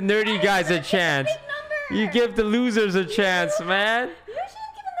give the nerdy guys a chance. You give the losers a chance, man. You should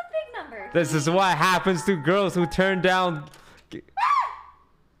have given the big number. This is what happens to girls who turn down... Hey,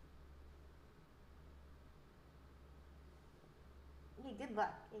 good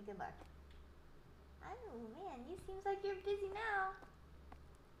luck. Oh, man, you seems like you're busy now.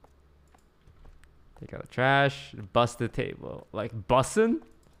 Take out the trash, bust the table. Like bussin'?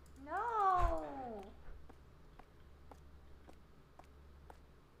 No.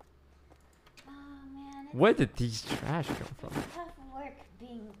 Oh, man. Where did these trash come from? It's tough work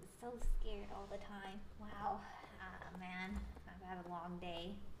being so scared all the time. Wow. Man, I've had a long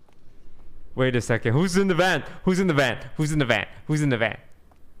day. Wait a second. Who's in the van? Who's in the van? Who's in the van? Who's in the van?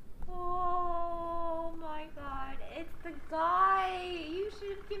 Oh my god. It's the guy. You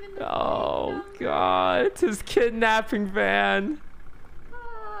should have given the Oh god. It's his kidnapping van.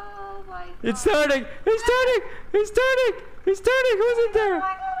 Oh my god. It's turning. It's turning. It's turning. It's turning. Who's in there? Oh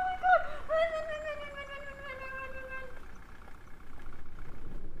my god.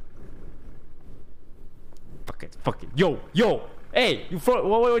 Fuck it. Yo. Hey,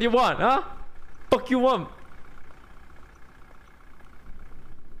 what do you want, huh? Fuck you want?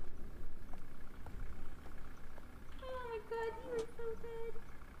 Oh my god, you were so good.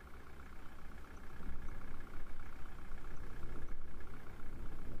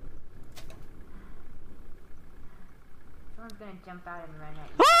 Someone's gonna jump out and run at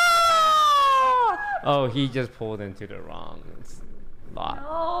you. Oh, he just pulled into the wrong lot.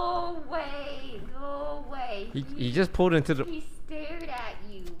 No way. He just pulled into the... He stared at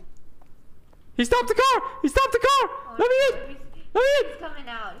you. He stopped the car! Oh, Let me in! He's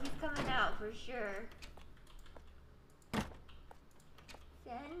coming out for sure.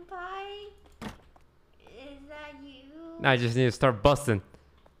 Senpai? Is that you? Now I just need to start busting.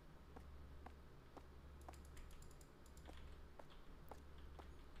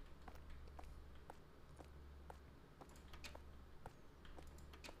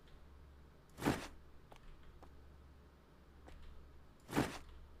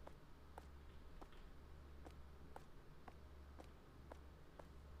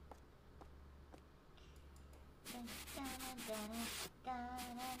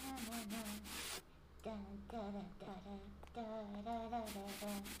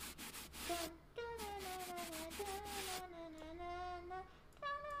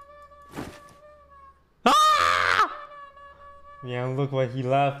 Yeah, look what he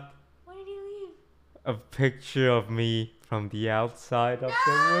left. What did he leave? A picture of me from the outside of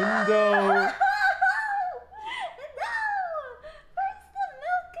the window. No! First the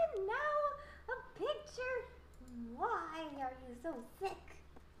milk and now a picture. Why are you so sick?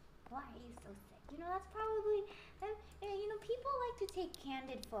 You know, that's probably, people like to take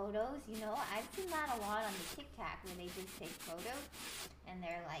candid photos, I've seen that a lot on the TikTok where they just take photos and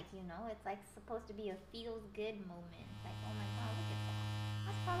they're like, it's like supposed to be a feels good moment. Like, oh my god, look at that.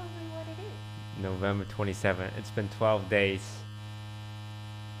 That's probably what it is. November 27th. It's been 12 days.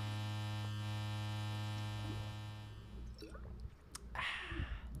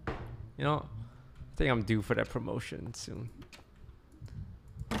 I think I'm due for that promotion soon.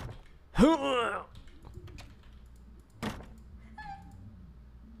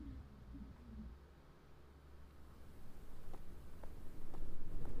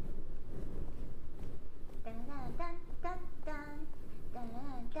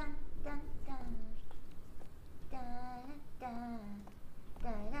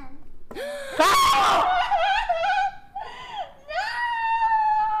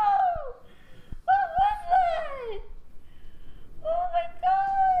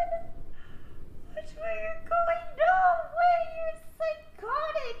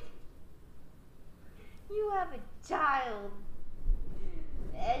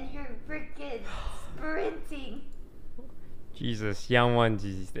 Jesus, young one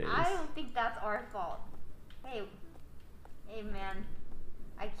these days. I don't think that's our fault. Hey man,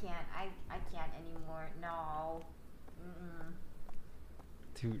 I can't anymore. No.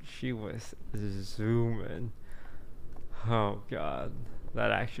 Dude, she was zooming. Oh god,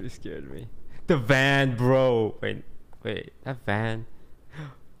 that actually scared me. The van, bro. Wait, that van.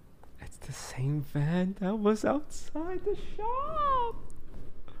 It's the same van that was outside the shop.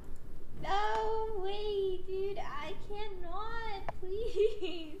 No way, dude. I cannot.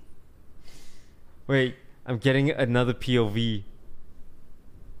 Please. Wait, I'm getting another POV.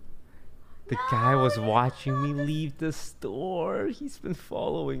 The guy was watching me leave the store. He's been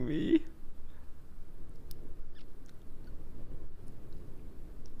following me.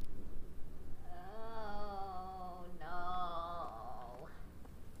 Oh no.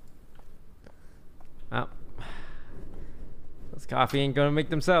 Oh. This coffee ain't gonna make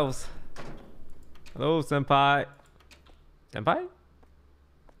themselves. Hello, senpai. Senpai?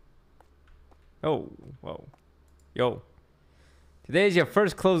 Oh, whoa. Yo. Today is your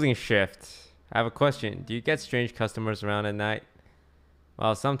first closing shift. I have a question. Do you get strange customers around at night?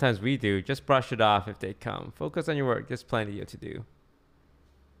 Well, sometimes we do. Just brush it off if they come. Focus on your work. There's plenty to do.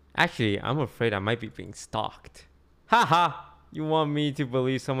 Actually, I'm afraid I might be being stalked. Haha! You want me to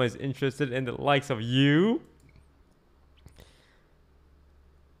believe someone is interested in the likes of you?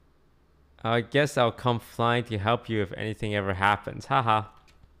 I guess I'll come flying to help you if anything ever happens. Haha.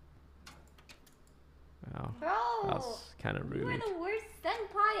 Wow. Bro, that was kind of rude. You're the worst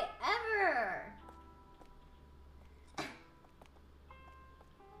senpai ever.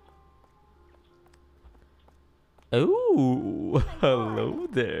 Oh, hello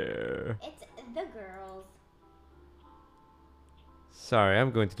there. It's the girls. Sorry,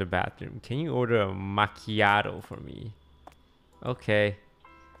 I'm going to the bathroom. Can you order a macchiato for me? Okay.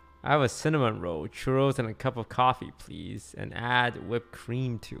 I have a cinnamon roll, churros, and a cup of coffee, please. And add whipped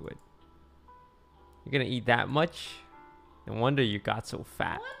cream to it. You're gonna eat that much? No wonder you got so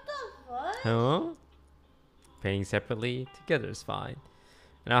fat. What the fuck? Huh? Paying separately? Together is fine.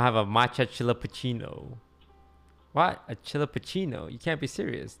 And I'll have a matcha chillipichino. What? A chillipichino? You can't be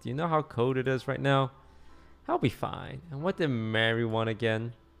serious. Do you know how cold it is right now? I'll be fine. And what did Mary want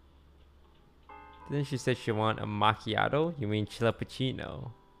again? Didn't she say she want a macchiato? You mean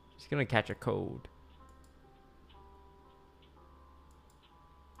chillipichino? She's gonna catch a cold.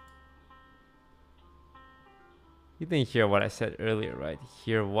 You didn't hear what I said earlier, right?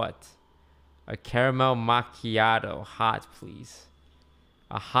 Hear what? A caramel macchiato. Hot, please.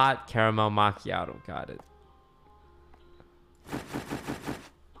 A hot caramel macchiato. Got it.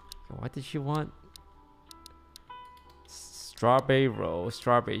 What did she want? Strawberry roll.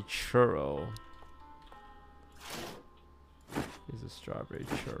 Strawberry churro. Here's a strawberry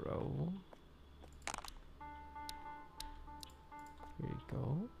churro. Here you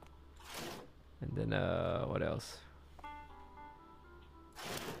go. And then, what else?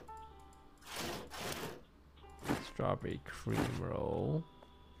 Strawberry cream roll.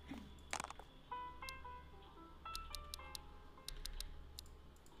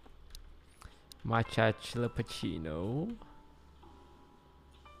 Matcha chillipichino.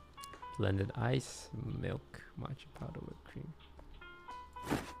 Blended ice, milk, matcha powder, whipped cream.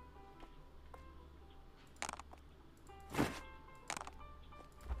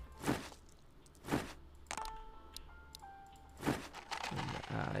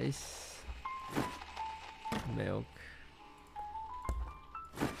 And ice, milk,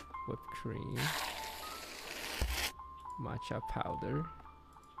 whipped cream, matcha powder.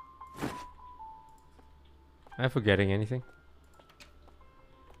 Am I forgetting anything?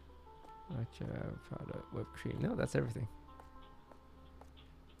 Matcha powder, whipped cream. No, that's everything.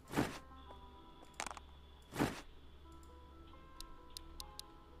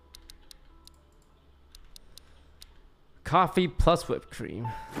 Coffee plus whipped cream.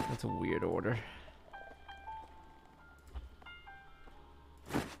 That's a weird order.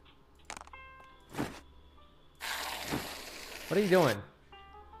 What are you doing?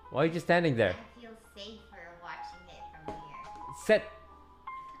 Why are you just standing there? I feel safer watching it from here. Sit.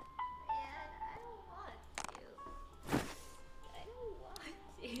 Man, I don't want to. I don't want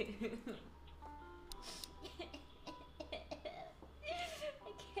to.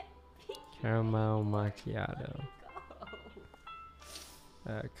 I can't be. Caramel macchiato.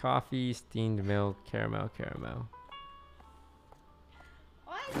 Coffee, steamed milk, caramel.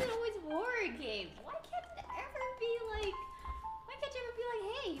 Why is it always horror games? Why can't it ever be like? Why can't you ever be like,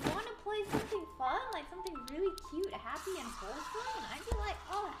 hey, you want to play something fun, like something really cute, happy, and wholesome? And I'd be like,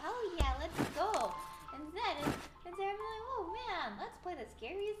 oh hell yeah, let's go. Instead, I'd be like, oh man, let's play the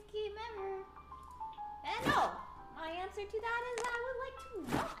scariest game ever. And no, my answer to that is I would like to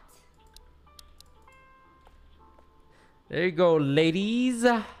not. There you go, ladies.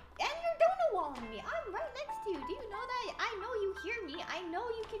 And you're donut walling me. I'm right next to you. Do you know that? I know you hear me. I know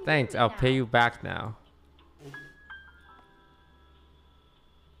you can Thanks, hear me I'll now. pay you back now.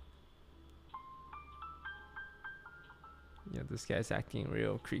 Yeah, this guy's acting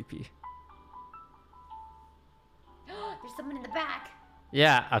real creepy. There's someone in the back.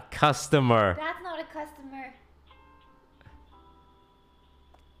 Yeah, a customer. That's not a customer.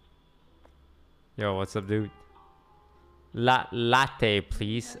 Yo, what's up, dude? Latte,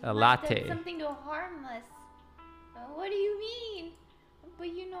 please. A latte. Something to harm us. What do you mean? But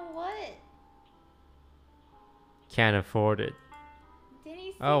you know what? Can't afford it. Did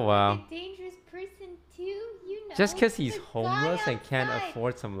he seem Oh, wow. like a dangerous person too? You know. Just because he's the homeless guy and can't outside.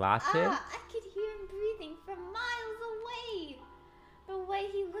 afford some latte? Ah, I could hear him breathing from miles away. The way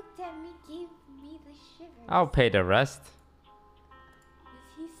he looked at me gave me the shivers. I'll pay the rest. Is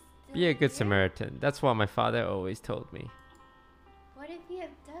he still Be a good here? Samaritan. That's what my father always told me. What if he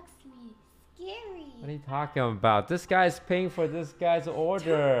abducts me? Scary. What are you talking about? This guy's paying for this guy's Don't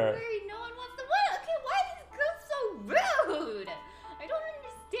order. worry, no one wants to. What? Okay, why is this girl so rude? I don't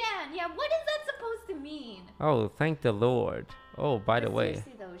understand. Yeah, what is that supposed to mean? Oh, thank the Lord. Oh, by the But way,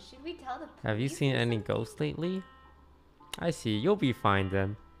 seriously though, should we tell the police? have you seen or any something? ghosts lately? I see. You'll be fine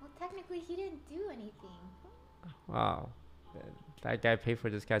then. Well, technically, he didn't do anything. Wow. That guy paid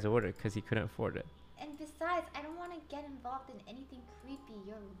for this guy's order because he couldn't afford it. And besides, I don't want to get involved in anything creepy.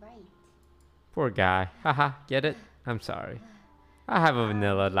 You're right. Poor guy. Haha, get it? I'm sorry. I have a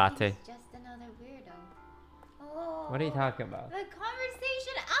vanilla Maybe latte. he's just another weirdo. Oh. What are you talking about? The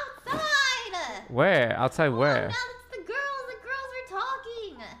conversation outside. Where? Outside Oh, where? now it's the girls. The girls are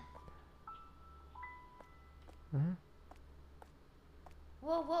talking. Huh?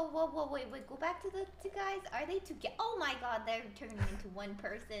 Whoa, whoa, whoa, whoa, wait, go back to the two guys. Are they together? Oh my god, they're turning into one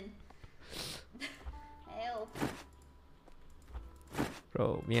person. Help.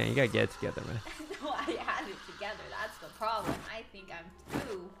 Bro, yeah, you gotta get it together, man. No, I had it together. That's the problem. I think I'm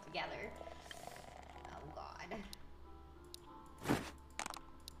too together. Oh god.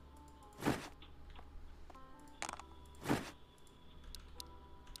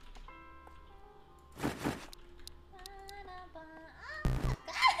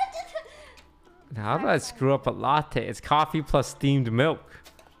 How did I screw up a latte? It's coffee plus steamed milk.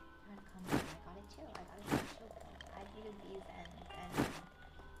 I gotta chill. I hated these and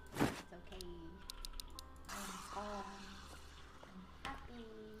it's okay. I'm calm. I'm happy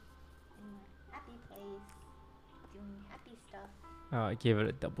in my happy place, doing happy stuff. Oh, I gave it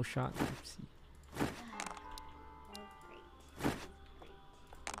a double shot. Oopsie. Oh, great. This is great. This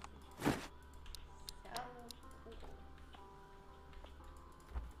is so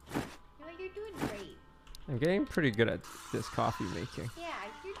cool. You know, you're doing great. I'm getting pretty good at this coffee making. Yeah,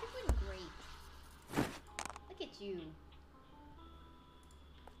 you're doing great. Look at you.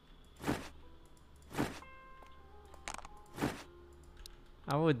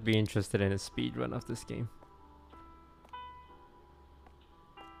 I would be interested in a speed run of this game.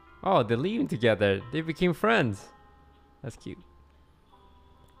 Oh, they're leaving together. They became friends. That's cute.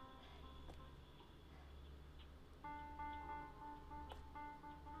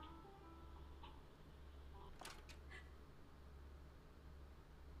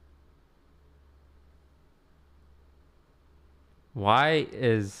 Why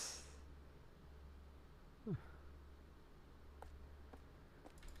is...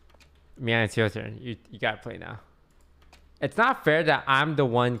 Mia, it's your turn. You gotta play now. It's not fair that I'm the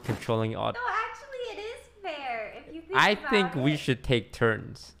one controlling all... No, actually, it is fair. If you think I about think we it. should take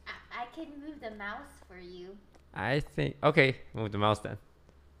turns. I can move the mouse for you. I think... Okay, move the mouse then.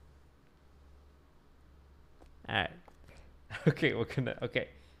 Alright. Okay, we're gonna... Okay.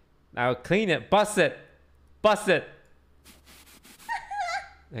 Now clean it. Bust it. Bust it.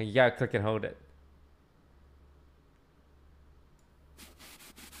 And you gotta click and hold it.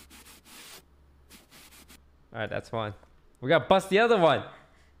 Alright, that's one. We gotta bust the other one.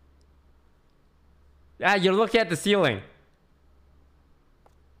 Ah, you're looking at the ceiling.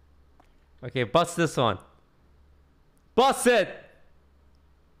 Okay, bust this one. Bust it!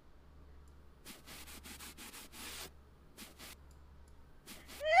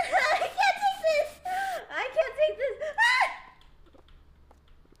 I can't take this! I can't take this!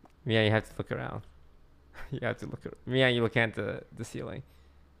 Yeah, you have to look around. You have to look. Yeah, you look at the ceiling.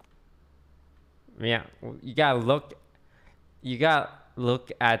 Yeah, you gotta look. You gotta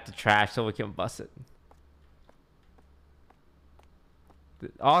look at the trash so we can bust it.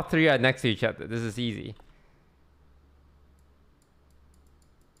 All three are next to each other. This is easy.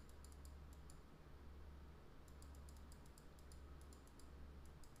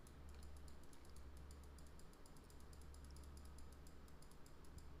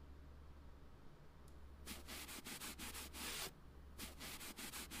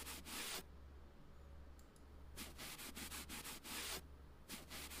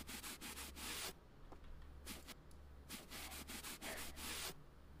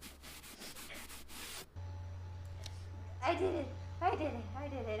 I did it! I did it! I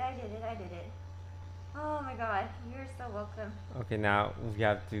did it! I did it! I did it! Oh my god, you're so welcome. Okay, now we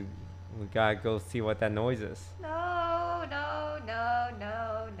have to We gotta go see what that noise is. No, no, no,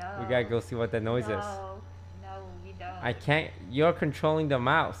 no, no. We gotta go see what that noise is. No, we don't. I can't. You're controlling the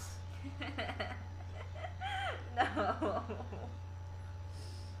mouse. No.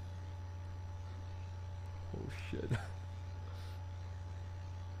 Oh shit.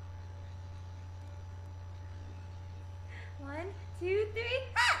 One, two, three.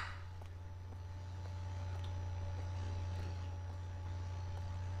 Ah!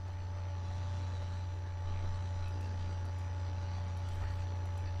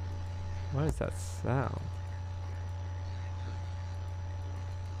 What is that sound?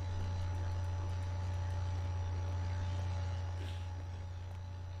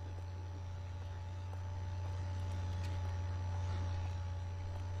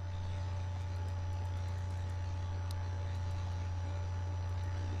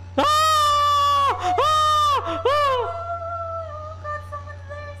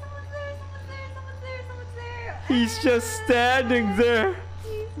 He's just standing there,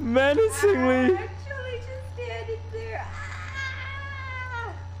 menacingly. Actually, just standing there.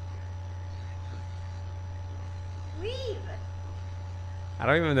 Ah! Leave. I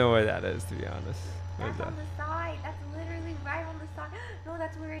don't even know where that is, to be honest. Where's That's that? on the side. That's literally right on the side. No,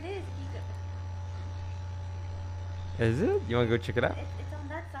 that's where it is. Is it? You want to go check it out? It's on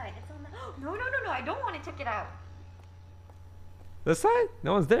that side. It's on the. No, no, no, no. I don't want to check it out. This side?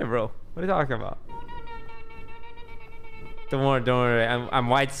 No one's there, bro. What are you talking about? No, no, no, no, no, no, no, no, no, no. Don't worry, don't worry. I'm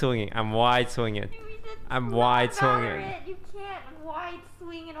wide swinging. I'm wide swinging. I'm wide swinging. You can't wide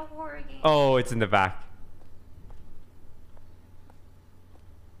swing in a horror game. Oh, it's in the back.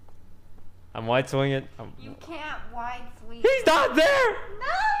 I'm wide swinging. You can't wide swing. He's not there!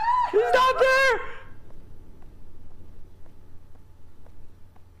 No! He's not there!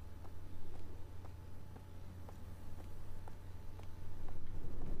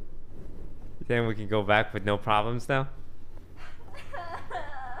 You think we can go back with no problems now?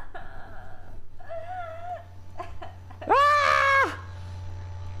 Ah!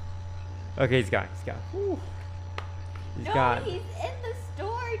 Okay, he's gone. He's gone. Whew. He's No, gone. he's in the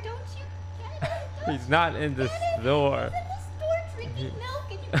store. Don't you get it? Don't He's not in the you get it? store. He's in the store drinking milk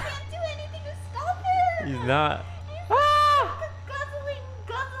and you can't do anything to stop him. He's not. He's Ah! like a guzzling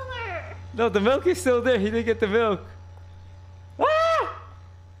guzzler. No, the milk is still there. He didn't get the milk. Ah!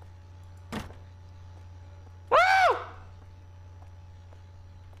 Ah!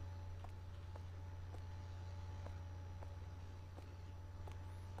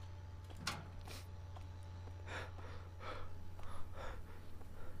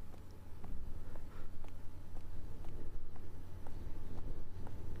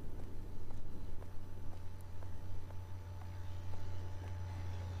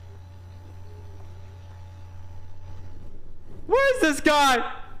 Where is this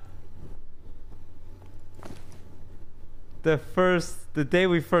guy? The day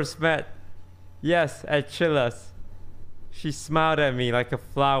we first met. Yes, at Chilla's. She smiled at me like a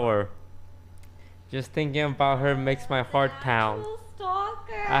flower. Just thinking about her makes my heart pound. Actual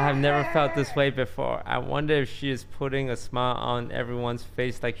stalker. I have never felt this way before. I wonder if she is putting a smile on everyone's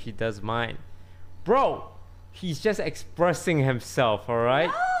face like she does mine. Bro, he's just expressing himself, alright?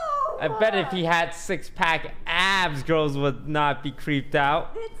 No. I bet if he had six-pack abs, girls would not be creeped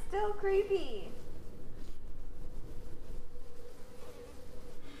out. It's still creepy.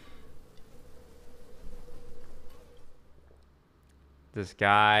 This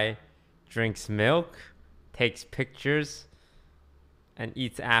guy drinks milk, takes pictures, and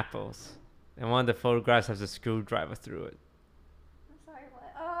eats apples. And one of the photographs has a screwdriver through it. I'm sorry,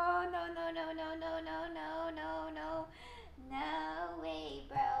 what? Oh, no, no, no, no, no, no, no, no, no. No way,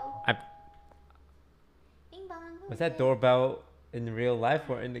 bro. Bing bong. Was that doorbell in real life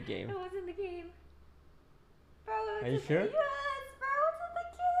or in the game? It was in the game. Bro, Are you sure? Yes, bro, it's in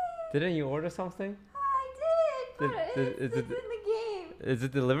the game. Didn't you order something? I did, but it's in the game. Is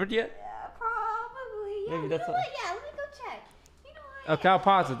it delivered yet? Yeah, probably. Yeah, Maybe you that's know what- what? Yeah, let me go check. You know what? Okay, I'll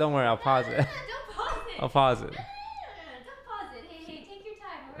pause it. Don't worry, I'll pause it. Don't pause it. I'll pause it. No, don't pause it. Hey, take your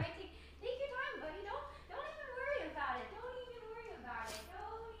time, all right? Take your time, buddy. Don't even worry about it. Don't even worry about it.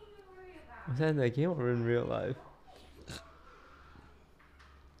 Don't even worry about Was it. that in the game or in real life?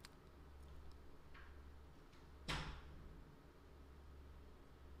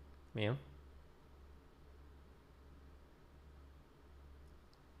 Ma'am?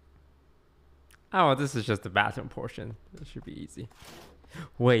 Oh, this is just the bathroom portion. It should be easy.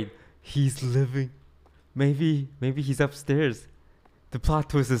 Wait, he's living. Maybe he's upstairs. The plot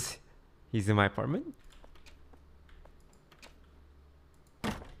twist is he's in my apartment.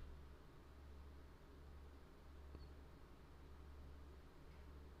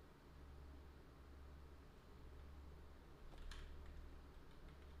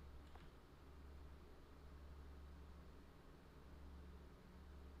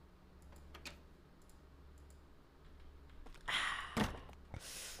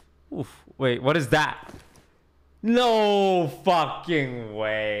 Wait, what is that? No fucking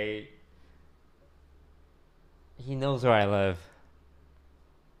way. He knows where I live.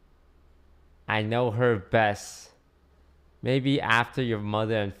 I know her best. Maybe after your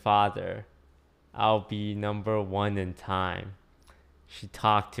mother and father, I'll be #1 in time. She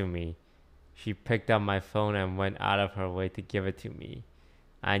talked to me. She picked up my phone and went out of her way to give it to me.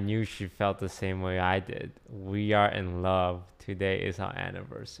 I knew she felt the same way I did. We are in love. Today is our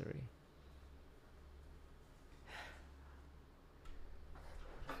anniversary.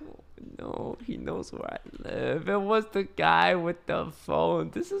 No, he knows where I live. It was the guy with the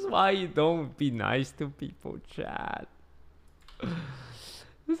phone. This is why you don't be nice to people, chat.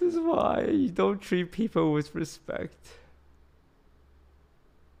 This is why you don't treat people with respect.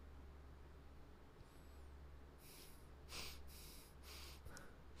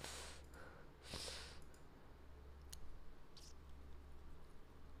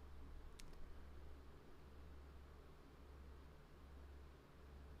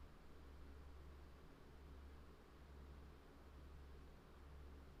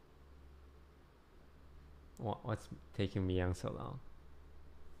 What's taking Miyoung so long?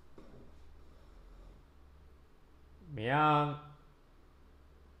 Miyoung.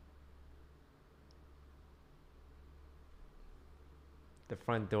 The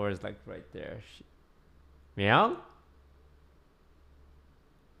front door is like right there. Miyoung?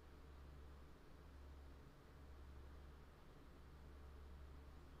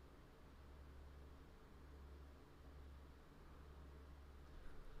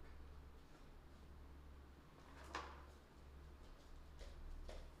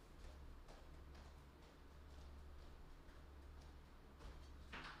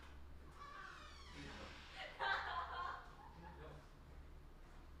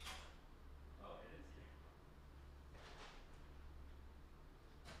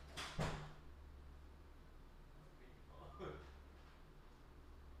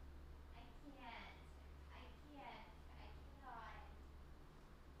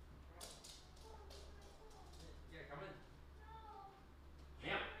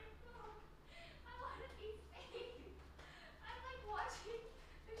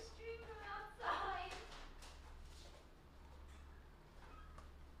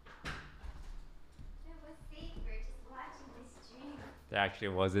 There actually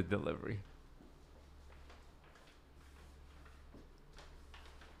was a delivery.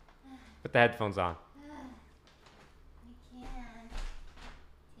 Put the headphones on. I can't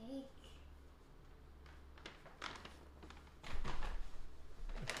take.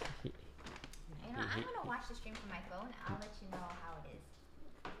 You know, I'm gonna watch the stream from my phone. I'll let you know how it is.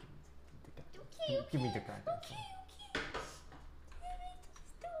 Okay. Give me the card.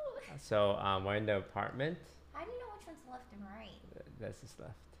 So we're in the apartment. How do you know which one's left and right? This is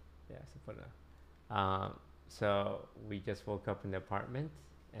left. Yeah, so put it. So we just woke up in the apartment,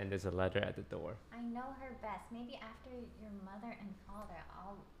 and there's a letter at the door. I know her best. Maybe after your mother and father,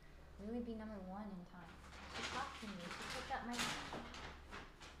 I'll really be #1 in time. She talked to me.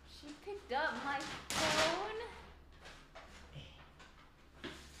 She picked up my phone.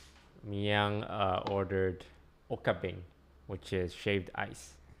 Miyoung ordered okabing, which is shaved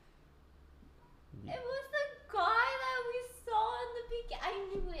ice. It was the guy that we saw in the beginning. I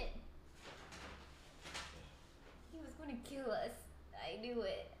knew it. He was gonna kill us. I knew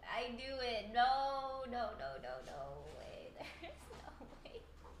it. No way. There's no way.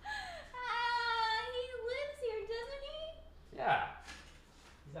 He lives here, doesn't he? Yeah,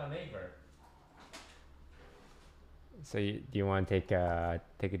 he's our neighbor. So do you want to take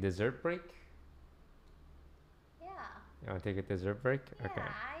a dessert break? Yeah. You want to take a dessert break? Yeah, Okay.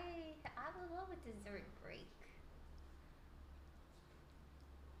 I would love a dessert break.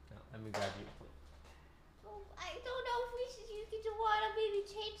 No, let me grab you. Well, I don't know if you want to maybe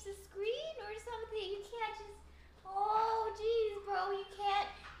change the screen or something. You can't just. Oh, jeez, bro, you can't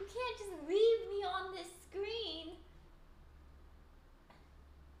just leave me on this screen.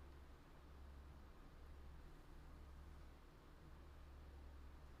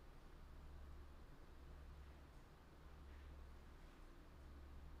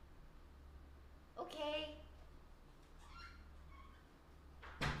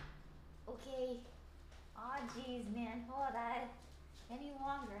 Okay. Aw, jeez, man. Hold on. Any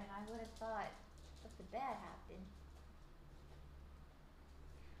longer and I would have thought something bad happened.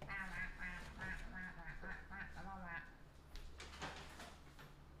 Can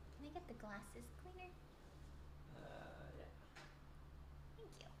I get the glasses cleaner? Yeah. Thank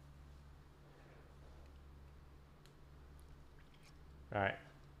you. All right.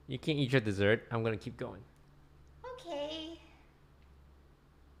 You can eat your dessert. I'm gonna keep going. Okay.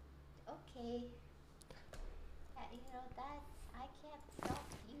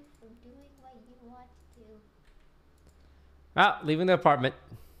 Ah, leaving the apartment.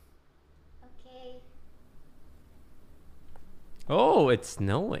 Okay. Oh, it's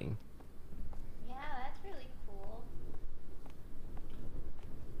snowing. Yeah, that's really cool.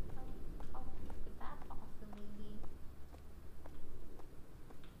 How could that possibly be?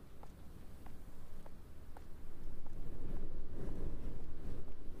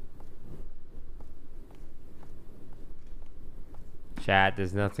 Chat,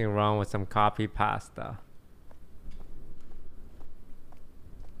 there's nothing wrong with some copy pasta.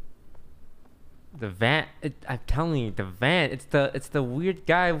 The van, I'm telling you, the van, it's the weird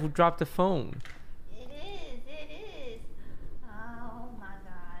guy who dropped the phone. It is. Oh my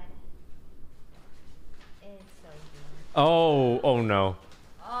god. It's so good. Oh no.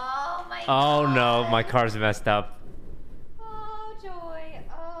 Oh my Oh god. no, my car's messed up. Oh joy.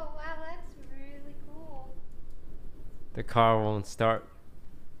 Oh wow, that's really cool. The car won't start.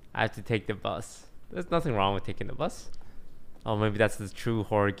 I have to take the bus. There's nothing wrong with taking the bus. Oh, maybe that's the true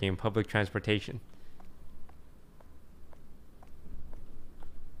horror game, public transportation.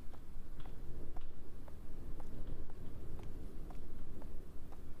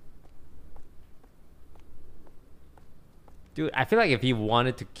 Dude, I feel like if he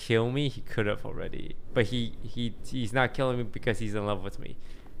wanted to kill me, he could have already. But he's not killing me because he's in love with me.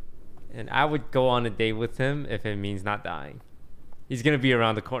 And I would go on a date with him if it means not dying. He's gonna be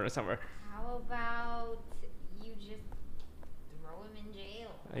around the corner somewhere. How about you just throw him in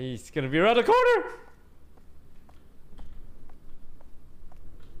jail? He's gonna be around the corner!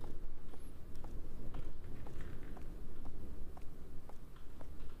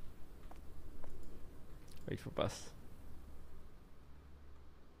 Wait for bus.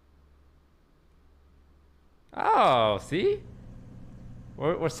 Oh, see?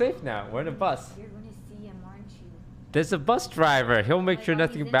 We're safe now. We're in a bus. You're gonna see him, aren't you? There's a bus driver. He'll make sure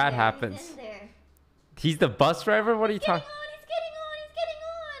nothing bad happens. He's in there. He's the bus driver? What are you talking? He's getting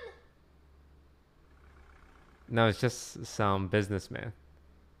on. No, it's just some businessman.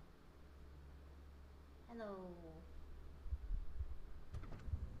 Hello.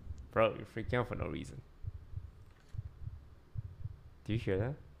 Bro, you're freaking out for no reason. Do you hear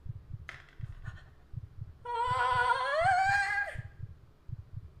that?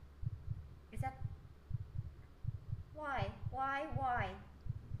 Is that... Why?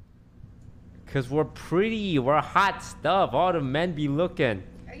 Cause we're pretty, we're hot stuff. All the men be looking.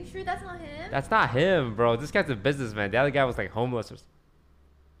 Are you sure that's not him? That's not him, bro. This guy's a businessman. The other guy was like homeless or something.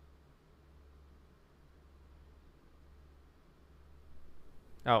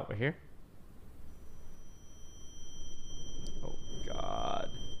 Oh, we're here? Oh, God.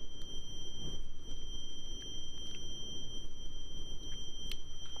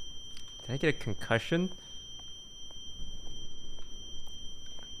 Did I get a concussion?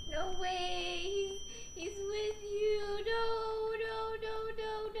 No way. He's with you.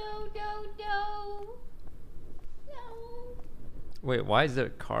 No. Wait, why is there a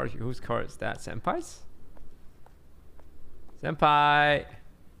car here? Whose car is that? Senpai's? Senpai!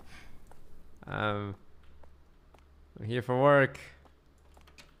 I'm here for work.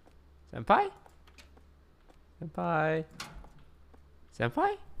 Senpai? Senpai?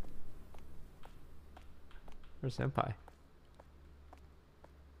 Senpai? Where's Senpai?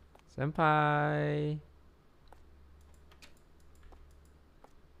 Senpai?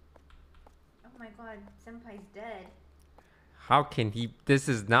 Oh my god, Senpai's dead. How can he? This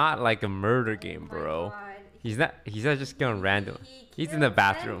is not like a murder game, bro. God. He's not just going random. He's in the killed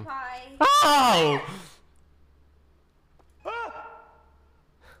bathroom. Senpai. Oh!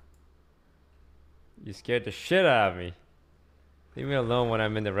 You scared the shit out of me. Leave me alone when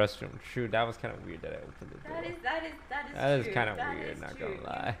I'm in the restroom. True, that was kind of weird that I opened the door. That is kind of That weird, is not true. gonna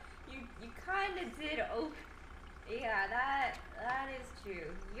lie. You kind of did open. Yeah, that is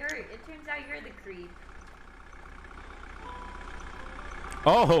true. It turns out you're the creep.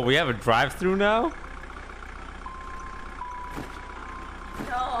 Oh, we have a drive-through now?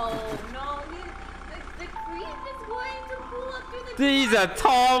 No. The creep is going to pull up through the He's a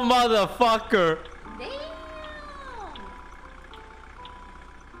tall motherfucker. Damn.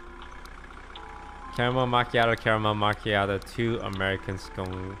 Caramel macchiato, 2 American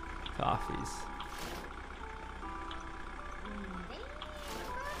scone coffees.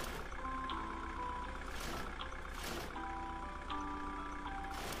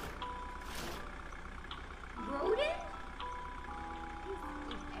 Rodent? He's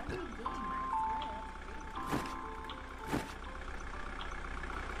in every game, I swear.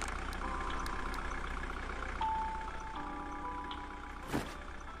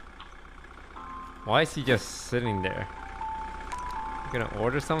 Why is he just sitting there? You gonna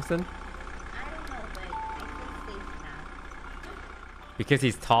order something? I don't know, but I feel safe now. Because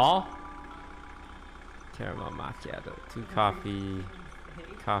he's tall? Caramel macchiato. 2 coffee.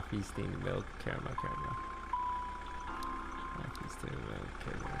 Coffee, steamed milk, caramel. Coffee, steamed milk,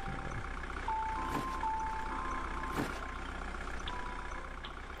 caramel.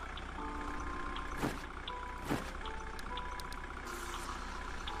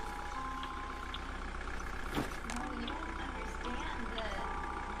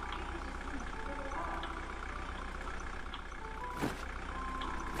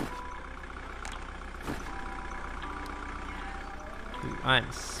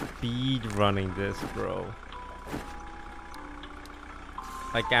 I'm speed running this, bro.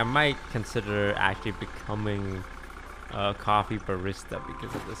 Like, I might consider actually becoming a coffee barista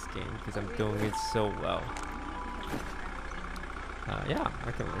because of this game, because I'm doing it so well. Yeah,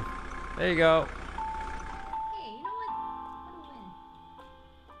 I can win. There you go. Hey, you know what? What a win.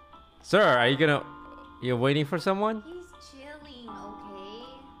 Sir, are you gonna... You're waiting for someone? He's chilling, okay?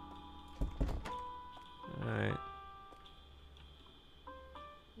 Alright.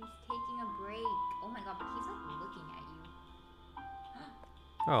 He's taking a break. Oh my god, but he's like looking at you.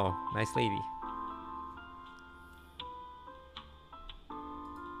 Oh, nice lady.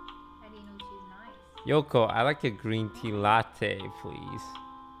 How do you know she's nice? Yoko, I like a green tea latte, please.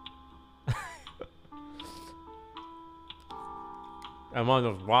 I want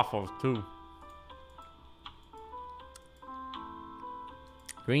those waffles too.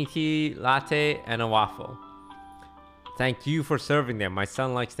 Green tea latte and a waffle. Thank you for serving them. My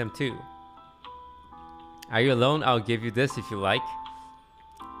son likes them too. Are you alone? I'll give you this if you like.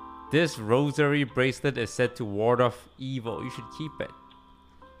 This rosary bracelet is said to ward off evil. You should keep it.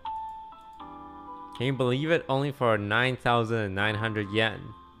 Can you believe it? Only for 9,900 yen.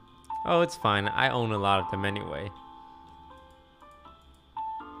 Oh, it's fine. I own a lot of them anyway.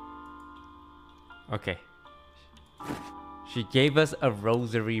 Okay. She gave us a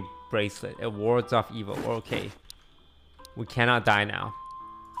rosary bracelet. It wards off evil. Okay. We cannot die now.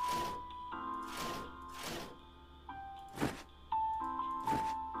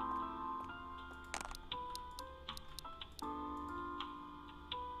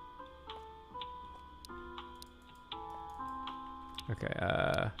 Okay,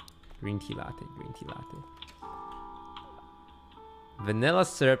 green tea latte. Vanilla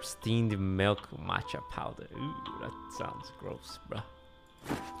syrup, steamed milk, matcha powder. Ooh, that sounds gross, bruh.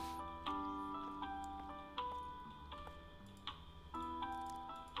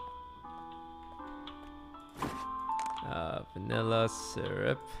 Vanilla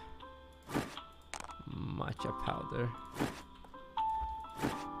syrup, matcha powder.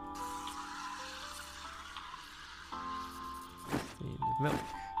 Steamed milk.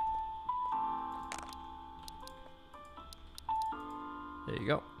 There you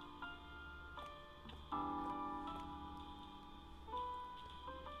go.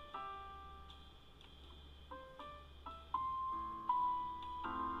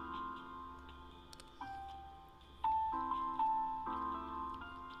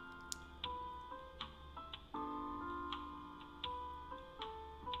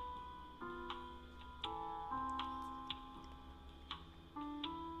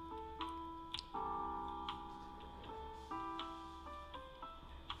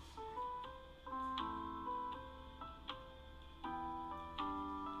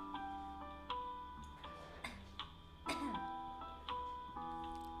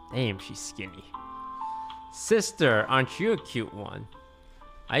 Damn, she's skinny. Sister, aren't you a cute one?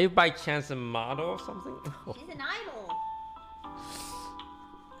 Are you by chance a model or something? She's an idol.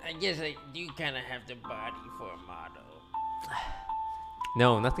 I guess I do kind of have the body for a model.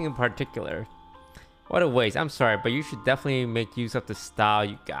 No, nothing in particular. What a waste. I'm sorry, but you should definitely make use of the style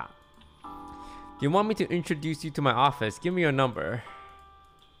you got. Do you want me to introduce you to my office? Give me your number.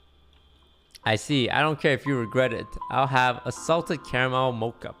 I see. I don't care if you regret it. I'll have a salted caramel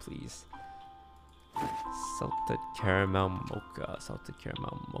mocha, please. Salted caramel mocha. Salted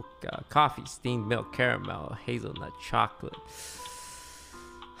caramel mocha. Coffee, steamed milk, caramel, hazelnut, chocolate.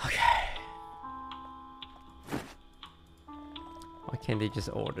 Okay. Why can't they just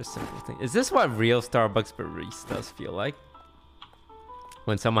order simple things? Is this what real Starbucks baristas feel like?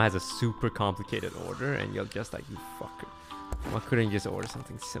 When someone has a super complicated order and you're just like, you fucker. Why couldn't you just order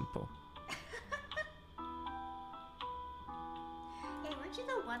something simple? Hey, weren't you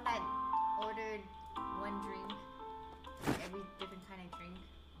the one that ordered one drink, every different kind of drink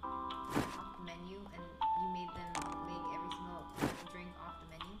off the menu, and you made them make every single drink off the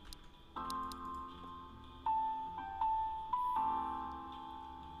menu?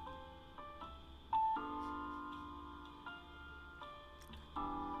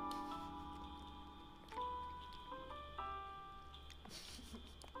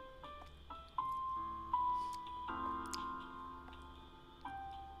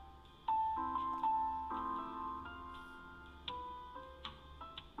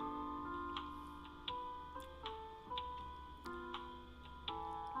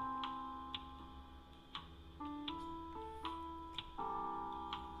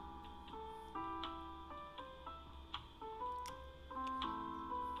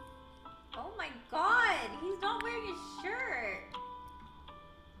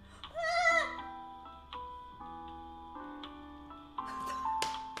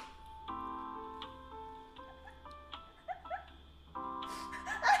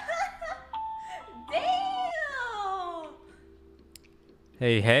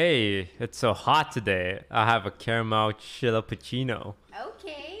 Hey, it's so hot today. I have a caramel Lilypichu.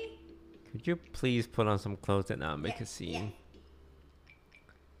 Okay. Could you please put on some clothes and not make a scene?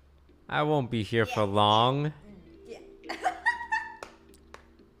 Yeah. I won't be here for long. Yeah.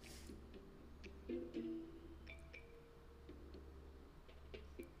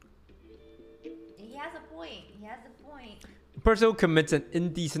 He has a point. He has a point. A person who commits an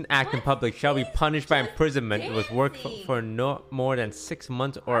indecent act in public shall be punished by imprisonment with work for no more than 6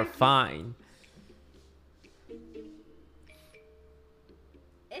 months or a fine.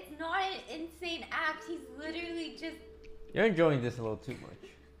 It's not an insane act. He's literally just... You're enjoying this a little too much.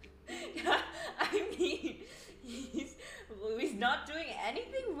 I mean, he's not doing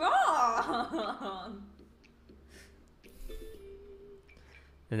anything wrong.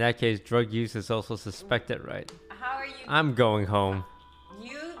 In that case, drug use is also suspected, right? How are you? I'm going home.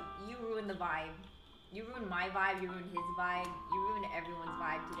 You ruined the vibe. You ruined my vibe. You ruined his vibe. You ruined everyone's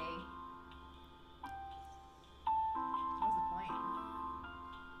vibe today. What's the point?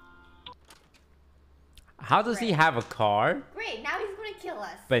 How does he have a car? Great. Now he's gonna kill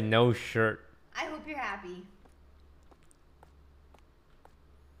us. But no shirt. I hope you're happy.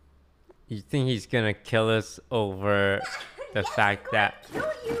 You think he's gonna kill us over the fact that kill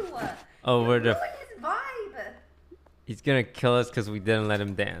you. over you the ruined his vibe. he's gonna kill us because we didn't let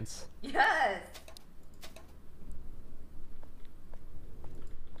him dance. Yes.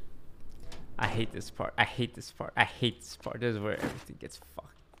 I hate this part. I hate this part. I hate this part. This is where everything gets fucked.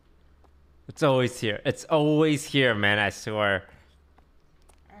 It's always here. It's always here, man. I swear.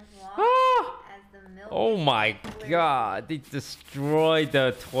 As long as the milk. Oh my god. They destroyed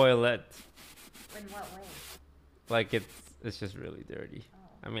the toilet. In what way? Like it's just really dirty.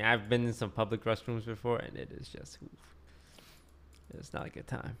 I mean, I've been in some public restrooms before and it is just oof. It's not a good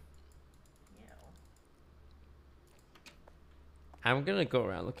time. I'm gonna go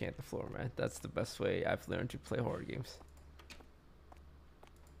around looking at the floor, man. That's the best way I've learned to play horror games.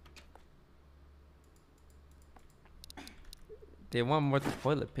 They want more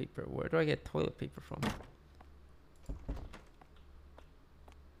toilet paper. Where do I get toilet paper from?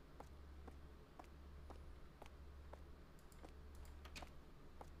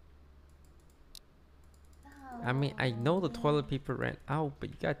 I mean, I know the toilet paper ran out, but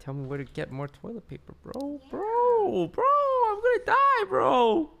you gotta tell me where to get more toilet paper, bro. Yeah. Bro, I'm gonna die,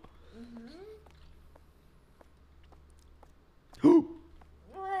 bro. What?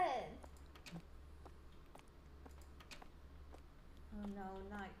 Oh no,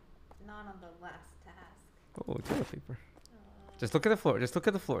 not on the last task. Oh, toilet paper. Just look at the floor. Just look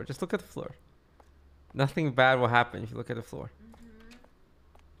at the floor. Just look at the floor. Nothing bad will happen if you look at the floor.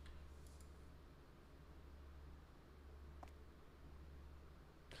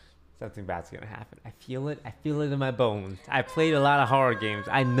 Something bad's gonna happen. I feel it. I feel it in my bones. I played a lot of horror games.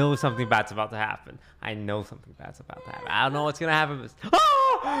 I know something bad's about to happen. I know something bad's about to happen. I don't know what's gonna happen.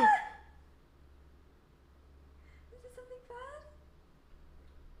 Oh! Is it something bad?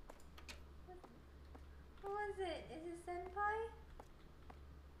 What was it? Is it senpai?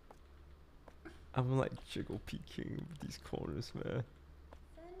 I'm like jiggle peeking these corners, man.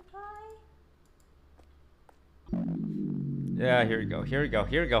 Senpai? Yeah, here we go. Here we go.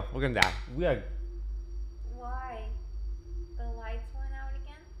 Here we go. We're gonna die. We are. Why? The lights went out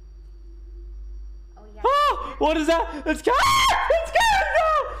again? Oh yeah. Oh! What is that? It's going. It's going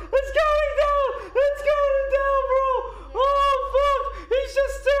down. It's going down. It's going down, bro. Oh fuck! He's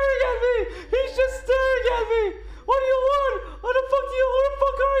just staring at me. He's just staring at me. What do you want? What the fuck do you? Where the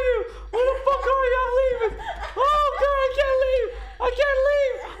fuck are you? Where the fuck are you? I'm leaving. Oh god, I can't leave. I can't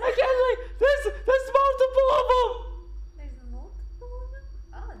leave. I can't leave. There's multiple of them.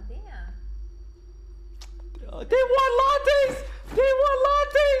 They want lattes! They want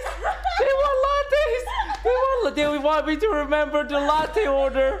lattes! They want lattes! They want me to remember the latte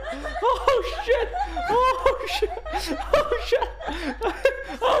order. Oh shit! Oh shit! Oh shit!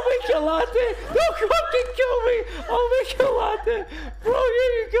 I'll make you a latte. Don't fucking kill me! I'll make you a latte. Bro,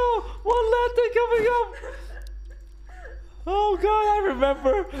 here you go. One latte coming up. Oh god, I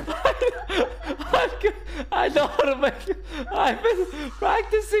remember. I know how to make it. I've been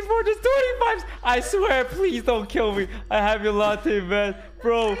practicing for this 25 times. I swear, please don't kill me. I have your latte, man.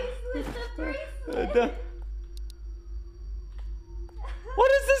 Bro. What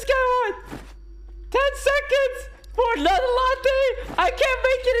does this guy want? 10 seconds for another latte? I can't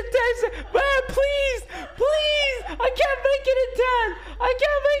make it in 10 seconds. Man, please. Please. I can't make it in 10. I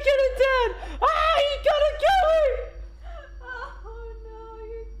can't make it in 10. Ah, he's gonna kill me.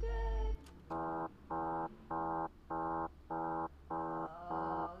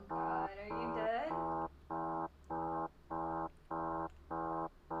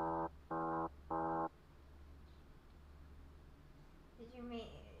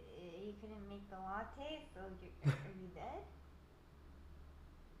 latte, so are you dead?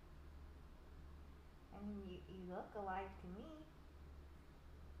 I mean, you look alive to me.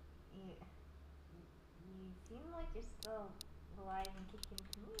 You seem like you're still alive and kicking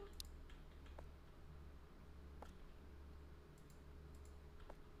to me.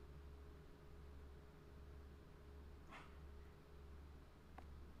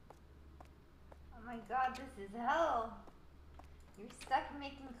 Oh my god, this is hell. You're stuck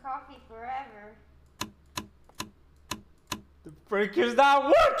making coffee forever. The breaker's not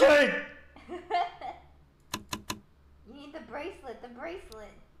working! You need the bracelet, the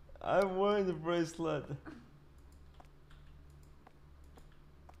bracelet. I'm wearing the bracelet.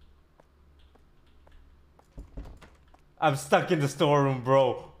 I'm stuck in the storeroom,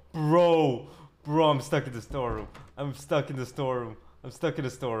 bro. Bro, I'm stuck in the storeroom. I'm stuck in the storeroom. I'm stuck in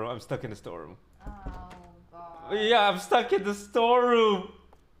the storeroom. I'm stuck in the storeroom. Oh god. Yeah, I'm stuck in the storeroom.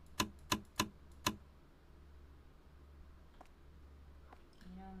 You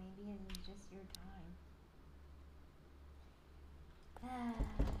know, maybe it is just your time. I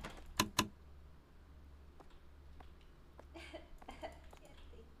can't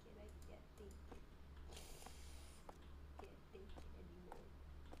take it. I can't take it. Can't take it anymore.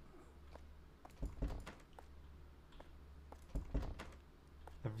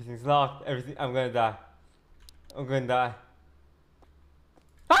 Everything's locked. Everything. I'm gonna die. I'm gonna die.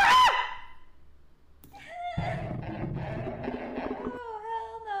 Oh,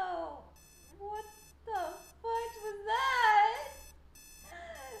 hell no. What the fudge was that?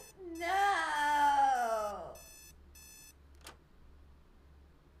 No.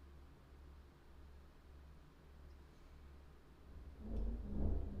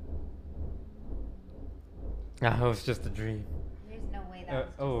 Nah, it was just a dream. There's no way that was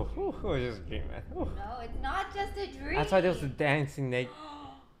just Oh, a dream. it was just a dream, man. Ooh. No, it's not just a dream. I thought there was a dancing naked.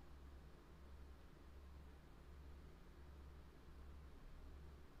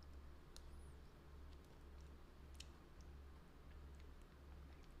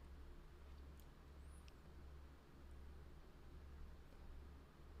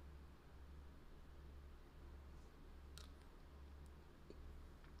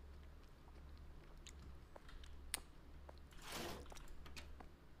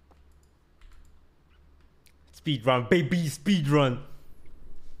 Speed run, baby, speed run.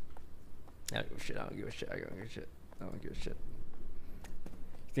 I don't give a shit. I don't give a shit. I don't give a shit. I don't give a shit.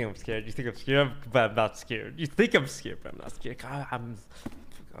 You think I'm scared? You think I'm scared? But I'm not scared. You think I'm scared, but I'm not scared.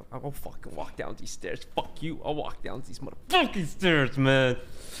 I'll fucking walk down these stairs. Fuck you. I'll walk down these motherfucking stairs, man.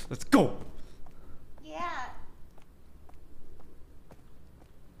 Let's go. Yeah.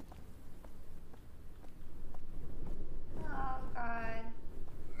 Oh god.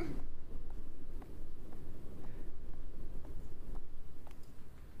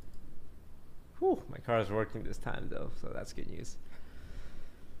 Whew, my car is working this time though, so that's good news.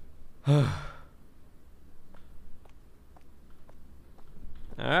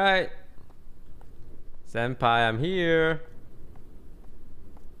 Alright. Senpai, I'm here.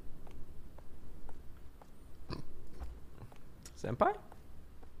 Senpai?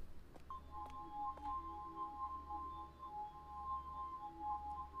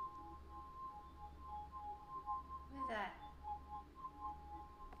 Who's that?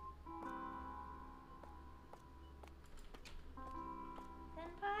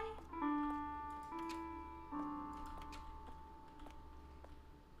 Senpai?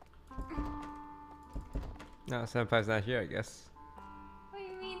 No, Senpai's not here, I guess. What do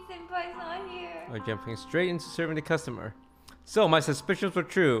you mean Senpai's not here? Or jumping straight into serving the customer. So, my suspicions were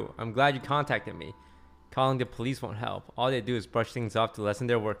true. I'm glad you contacted me. Calling the police won't help. All they do is brush things off to lessen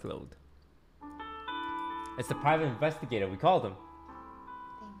their workload. It's the private investigator. We called him.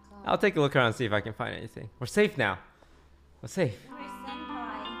 Thank God. I'll take a look around and see if I can find anything. We're safe now. We're safe. Where's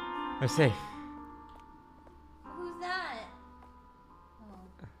Senpai? We're safe. Who's that? Oh.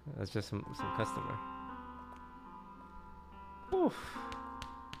 That's just some customer. Oof.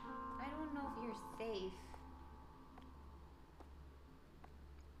 I don't know if you're safe.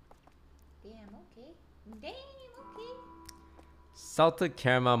 Damn, okay. Damn, okay. Salted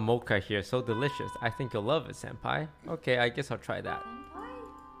caramel mocha here. So delicious. I think you'll love it, Senpai. Okay, I guess I'll try that. Senpai?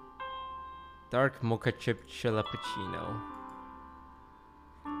 Dark mocha chip chilappuccino.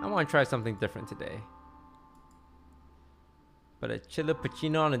 I want to try something different today. But a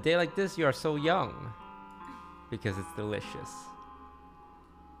chilappuccino on a day like this, you are so young. Because it's delicious.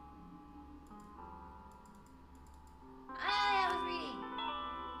 I was reading.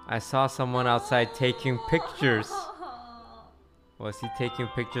 I saw someone outside taking pictures. Was he taking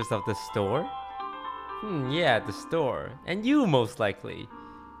pictures of the store? Yeah, the store. And you most likely.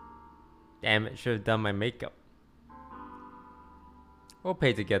 Damn it, should have done my makeup. We'll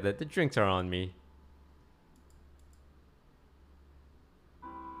pay together. The drinks are on me.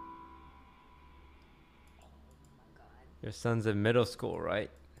 Your son's in middle school,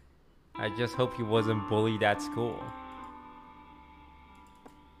 right? I just hope he wasn't bullied at school.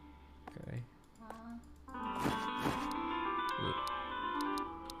 Okay.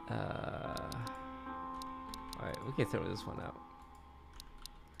 Alright, we can throw this one out.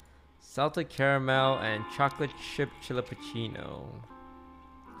 Salted caramel and chocolate chip chilipichino.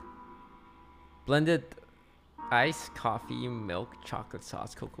 Blended ice, coffee, milk, chocolate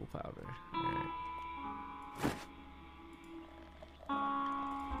sauce, cocoa powder. Alright.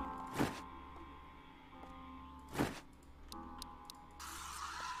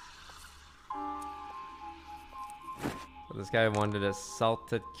 So this guy wanted a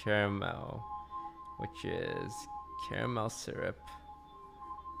salted caramel, which is caramel syrup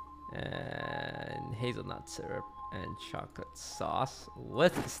and hazelnut syrup and chocolate sauce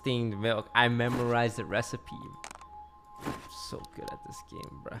with steamed milk. I memorized the recipe. I'm so good at this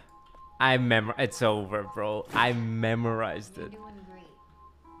game, bruh. It's over, bro. I memorized it. You're doing great.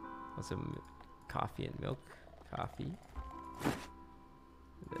 Also, coffee and milk. Coffee. And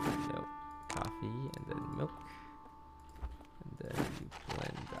then milk. Coffee and then milk. And then you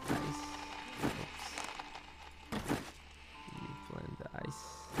blend the ice. Oops. You blend the ice.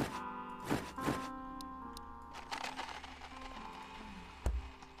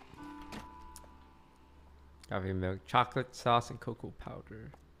 Coffee, milk, chocolate sauce, and cocoa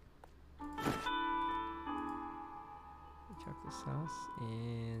powder. Chocolate sauce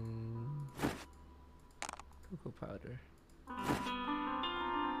and cocoa powder.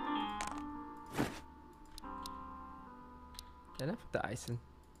 Did I put the ice in?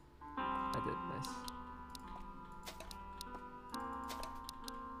 I did, nice.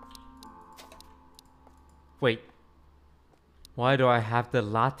 Wait. Why do I have the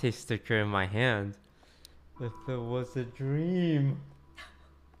latte sticker in my hand? If it was a dream.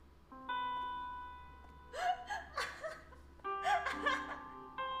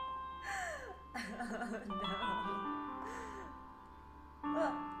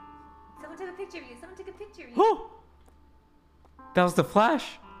 Someone took a picture of you. Someone took a picture of you. Oh! That was the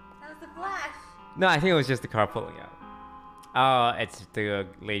flash. That was the flash. No, I think it was just the car pulling out. Oh, it's the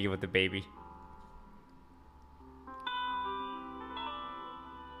lady with the baby.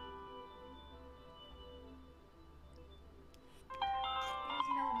 There's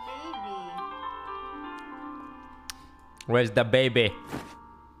no baby. Where's the baby?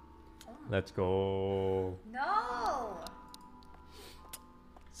 Let's go. No.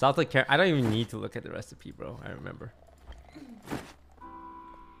 Salted caramel. I don't even need to look at the recipe, bro. I remember.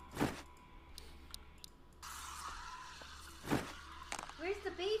 Where's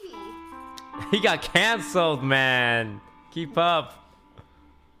the baby? He got canceled, man. Keep up.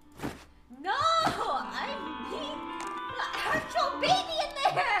 No, I need the actual baby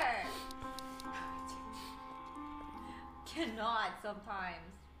in there. Cannot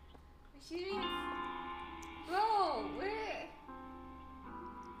sometimes. She didn't even... Bro, where?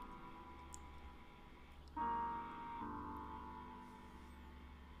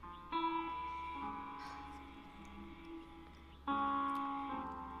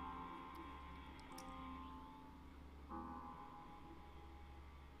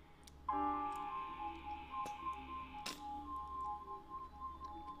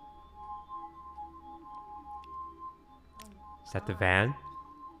 Is that the van?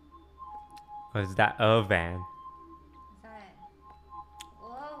 Or is that a van? Is that? Whoa,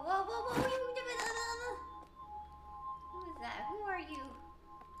 whoa, whoa, whoa! Who is that? Who are you?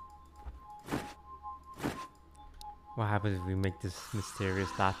 What happens if we make this mysterious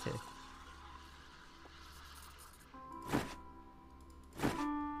latte?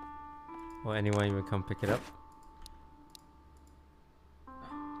 Will anyone even come pick it up?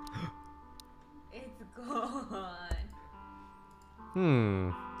 It's gone.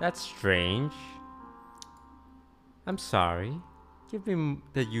 That's strange. I'm sorry. Give me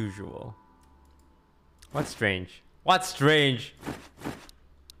the usual. What's strange? What's strange?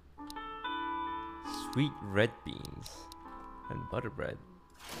 Sweet red beans and butter bread.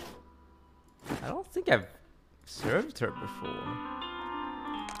 I don't think I've served her before.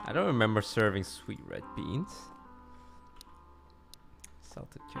 I don't remember serving sweet red beans.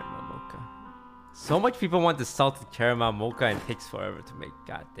 Salted caramel mocha. So much people want the salted caramel mocha and it takes forever to make.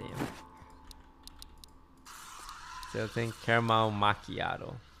 God damn. So I think caramel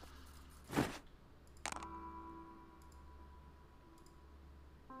macchiato.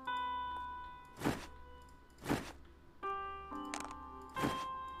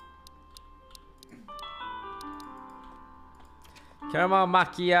 Caramel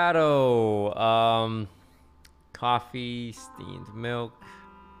macchiato. Coffee, steamed milk,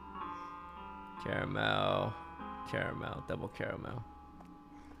 caramel, double caramel.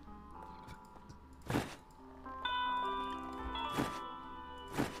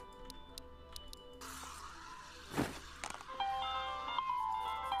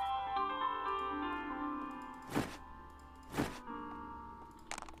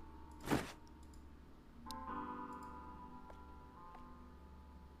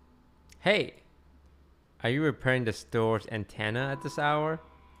 Hey, are you repairing the store's antenna at this hour?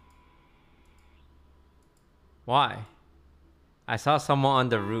 Why? I saw someone on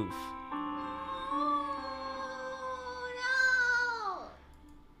the roof. Oh,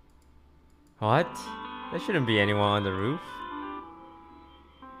 no! What? There shouldn't be anyone on the roof.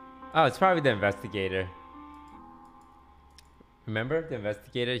 Oh, it's probably the investigator. Remember the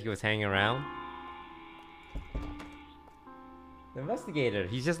investigator? He was hanging around. The investigator,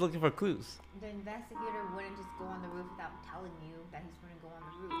 he's just looking for clues. The investigator wouldn't just go on the roof without telling you that he's going to go on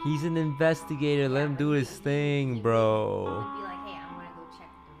the roof. He's an investigator. Let him do his thing, bro. He would be like, hey, I'm going to go check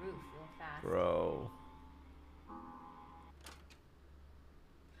the roof real fast. Bro.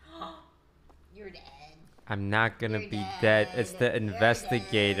 You're dead. I'm not gonna be dead. It's the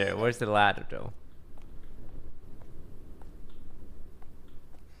investigator. Where's the ladder, though?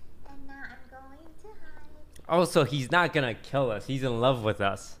 And now I'm going to hide. Also, he's not gonna kill us. He's in love with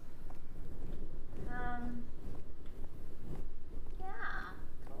us. Yeah,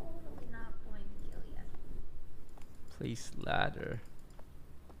 totally not going to kill you. Place ladder.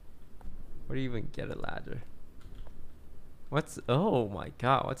 Where do you even get a ladder? What's... Oh my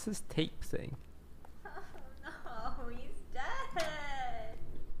god, what's this tape thing? Oh no, he's dead.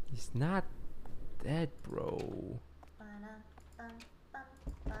 He's not dead, bro.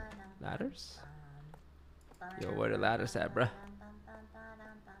 Ladders? Yo, where the ladders at, bruh?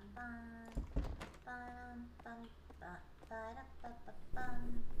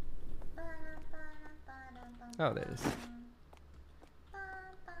 Oh, there it is.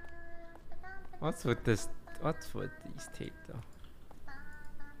 What's with this? What's with these tape, though?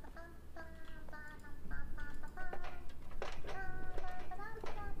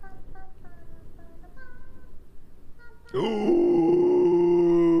 Ooh!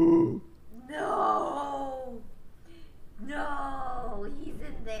 No! No! He's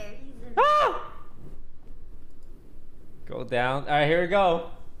in there. He's in there. Ah! Go down. Alright, here we go.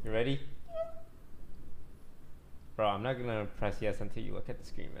 You ready? Bro, I'm not gonna press yes until you look at the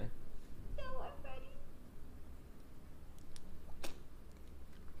screen, man. Yeah, I'm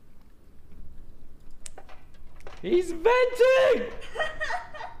ready. He's venting!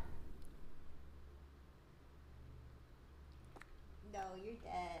 No, you're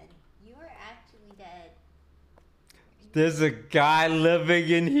dead. You are actually dead. There's a guy living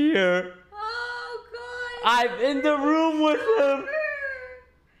in here. Oh, God. I'm in the room with him.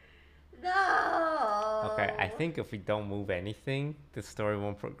 No. Okay, I think if we don't move anything, the story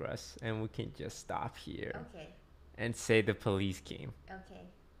won't progress. And we can just stop here. Okay. And say the police came. Okay.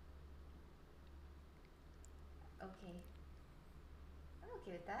 Okay. I'm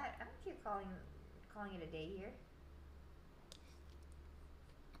okay with that. I'm okay with calling it a day here.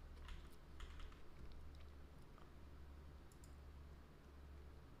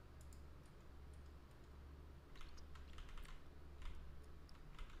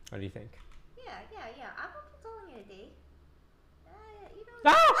 What do you think? Yeah. I'm okay calling it a day. You know.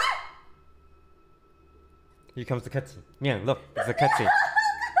 Ah! Here comes the cutscene. Man, look, it's a cutscene. Oh,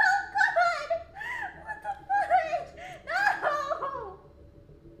 God! What the fudge? No! I'm so...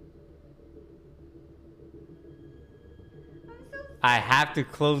 I have to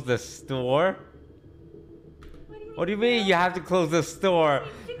close the store? What do you mean you have to close the store?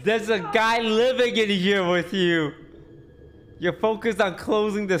 There's a guy living in here with you. You're focused on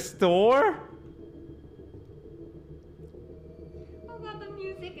closing the store? Oh God, the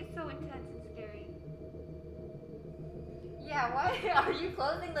music is so intense and scary. Yeah, why are you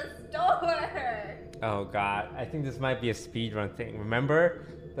closing the store? Oh God, I think this might be a speedrun thing. Remember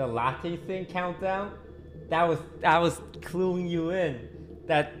the latte thing countdown? That was cluing you in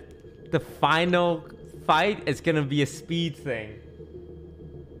that the final fight is gonna be a speed thing.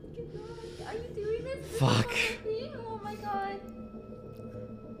 Are you doing this? Fuck. Oh my God.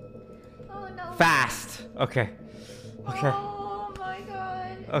 Oh no. Fast. Okay. Okay. Oh my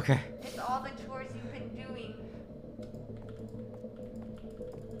God. Okay. It's all the chores you've been doing.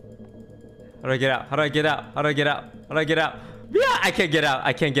 How do I get out? How do I get out? How do I get out? How do I get out? Yeah, I can't get out.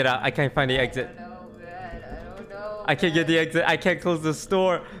 I can't get out. I can't find the exit. I don't know, man. I don't know. I can't get the exit. I can't close the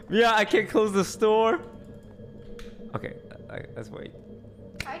store. Yeah, I can't close the store. Okay. let's wait.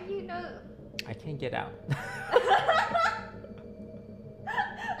 How do you know? I can't get out.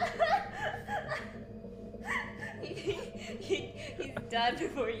 He's done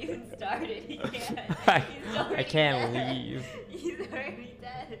before you even started. He can't. I can't leave. He's already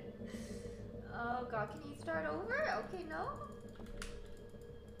dead. Oh god, can he start over? Okay, no.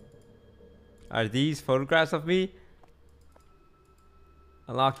 Are these photographs of me?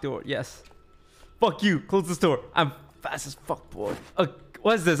 Unlock door, yes. Fuck you, close this door. I'm fast as fuck, boy.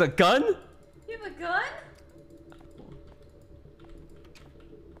 What is this, a gun? You have a gun?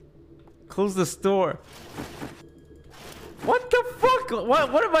 Close this door. What the fuck?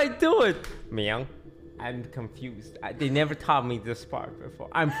 What am I doing? Miyoung, I'm confused. They never taught me this part before.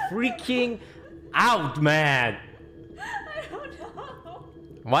 I'm freaking out, man. I don't know.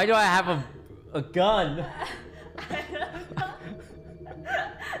 Why do I have a gun? I don't know.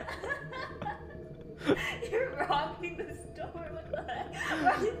 You're robbing the store. What the heck?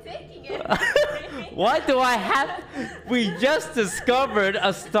 Why are you taking it? Why do I have... We just discovered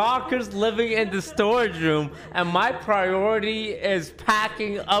a stalker's living in the storage room, and my priority is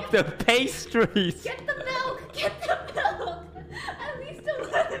packing up the pastries. Get the milk! Get the milk! At least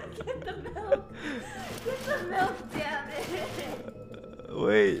don't let him get the milk. Get the milk, damn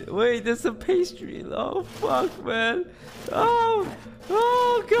it. Wait, there's a pastry. Oh, fuck, man. Oh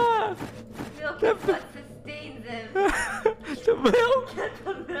God. Milk is what sustains him. The milk? Get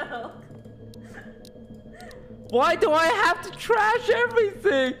the milk. Why do I have to trash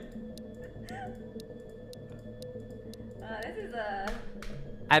everything? This is a...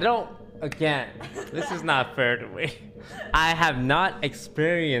 I don't... Again, this is not fair to me. I have not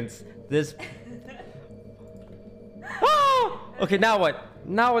experienced this... Oh! Okay, now what?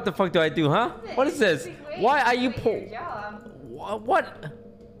 Now what the fuck do I do, huh? What is this? Why are you What?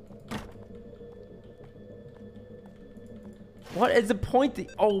 What is the point?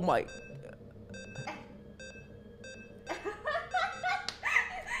 Oh my...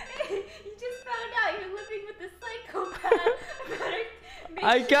 You just found out you're living with this psychopath.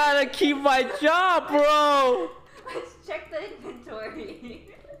 I gotta keep my job, bro! Let's check the inventory.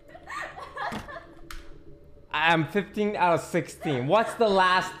 I'm 15 out of 16. What's the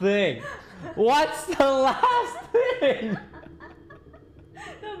last thing? What's the last thing?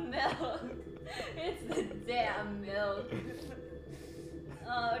 The milk. It's the damn milk.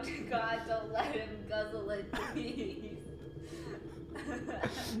 Oh God, don't let him guzzle it, please.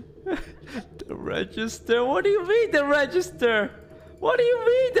 The register? What do you mean the register? What do you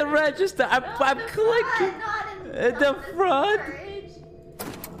mean the register? I'm clicking. Not the front.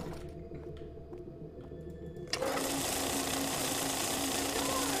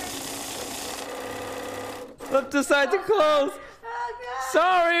 Left side to close. Oh, God.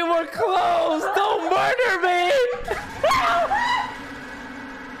 Sorry, we're closed. Don't murder me.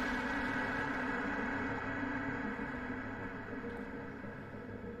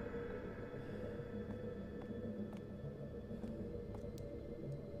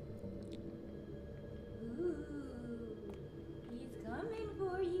 He's coming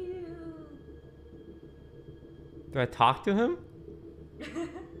for you. Do I talk to him?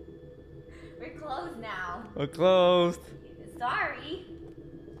 We're closed now. We're closed. Sorry.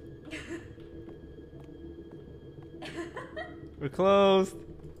 We're closed.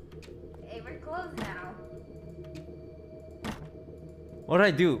 Hey, we're closed now. What do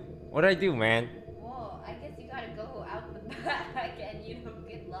I do? What do I do, man? Well, I guess you gotta go out the back and, you know,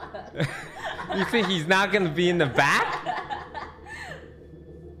 good luck. You think he's not gonna be in the back?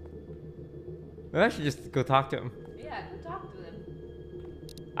 Maybe I should just go talk to him. Yeah, go talk to him.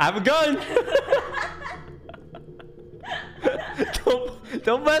 I have a gun!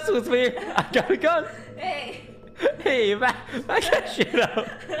 don't mess with me! I got a gun! Hey! Hey, back that shit up!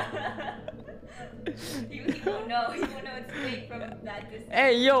 He won't know. He won't know it's fake from that distance.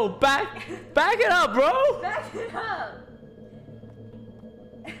 Hey, yo, back it up, bro! Back it up!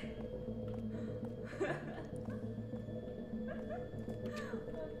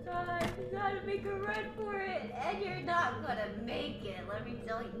 Oh God, you gotta make a run for it, and you're not gonna make it. Let me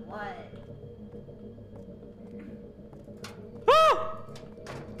tell you what. Ah!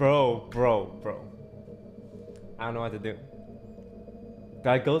 Bro. I don't know what to do. Do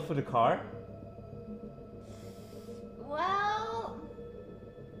I go for the car? Well,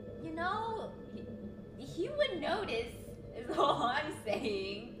 you know, he would notice, is all I'm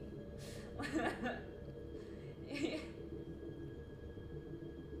saying.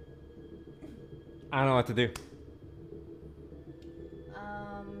 I don't know what to do.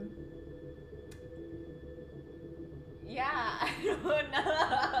 Yeah, I don't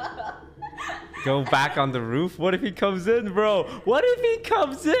know. Go back on the roof? What if he comes in, bro? What if he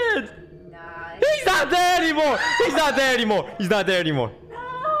comes in? Nah. He's not there anymore! He's not there anymore! He's not there anymore! No.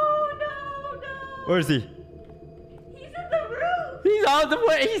 Where is he? He's in the roof. He's on the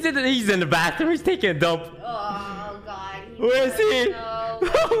way. He's in the bathroom. He's taking a dump. Oh god. Where is he? No.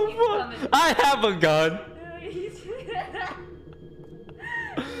 Oh, fuck. I have a gun. He's so dead.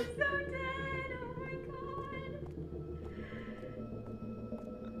 Oh my god.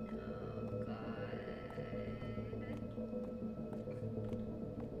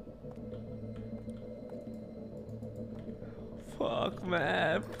 Fuck,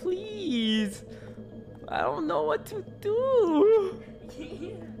 man. Please. I don't know what to do.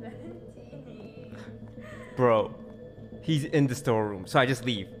 Bro, he's in the storeroom. So I just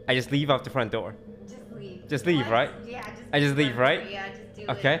leave. I just leave out the front door. Just leave. Just leave, What? right? Yeah, I just leave, right? Yeah, just do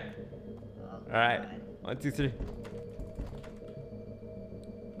Okay. it. Oh, Alright. God. 1, 2, 3.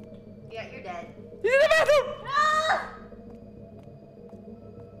 Yeah, you're dead. He's in the bathroom! Ah!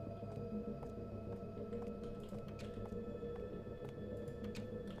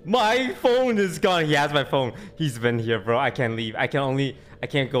 My phone is gone. He has my phone. He's been here, bro. I can't leave. I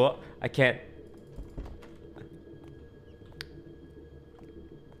can't go up. I can't.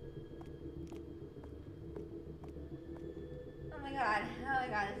 Oh my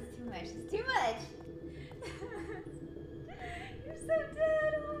god, this is too much. It's too much. You're so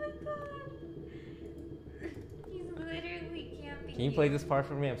dead. Oh my god. He's literally camping. Can you play this part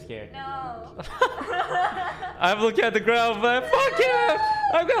for me? I'm scared. No. I'm looking at the ground, man. Fuck yeah!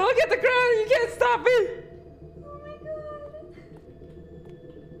 I'm gonna look at the ground. You can't stop me. Oh my god.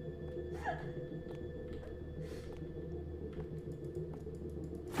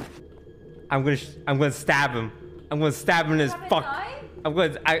 I'm gonna stab him. I'm gonna stab him in his Have a fuck. knife? I'm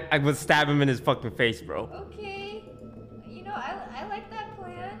gonna stab him in his fucking face, bro. Okay. You know, I like that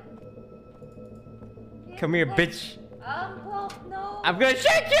plan. Yeah, Come here, like- bitch. Well, no. I'm gonna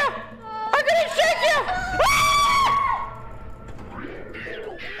shake you. I'm gonna shake you. Ah!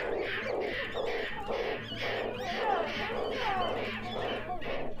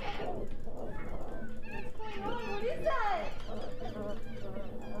 What is that?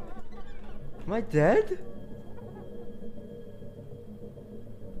 Am I dead?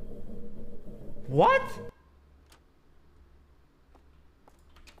 What?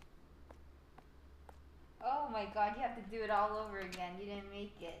 Oh my god, you have to do it all over again. You didn't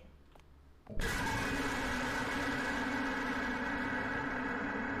make it.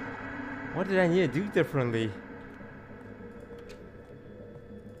 What did I need to do differently?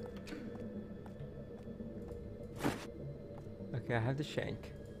 Okay, I have the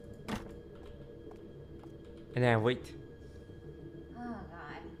shank. And then I wait. Oh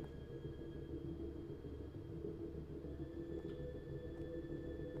god.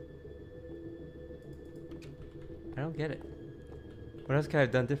 I don't get it. What else could I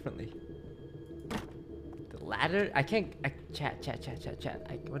have done differently? The ladder? I can't. Chat.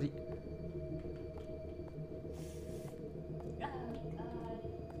 What do you? Oh god.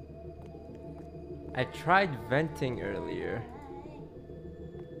 I tried venting earlier.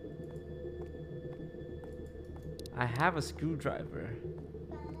 I have a screwdriver.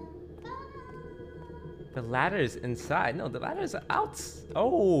 The ladder is inside. No, the ladder is out.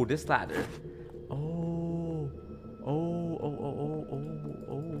 Oh, this ladder. Oh.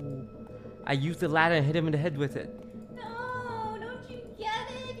 I used the ladder and hit him in the head with it. No, don't you get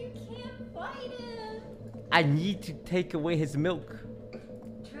it? You can't fight him. I need to take away his milk.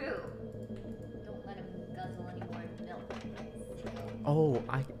 True. Don't let him guzzle any more milk.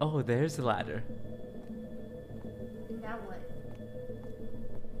 Oh, there's the ladder. Now what?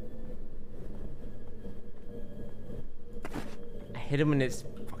 I hit him in his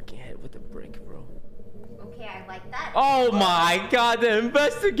fucking head with a brick, bro. Okay, I like that. Oh my god, the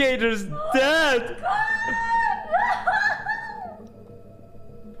investigator's dead! God,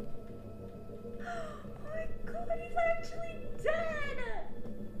 no! Oh my god, he's actually dead!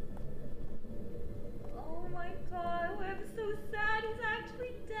 Oh my god, I'm so sad. He's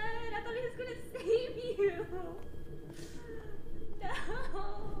actually dead. I thought he was gonna save you. No.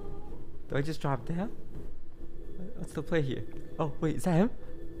 Do I just drop down? What's the play here? Oh, wait, is that him?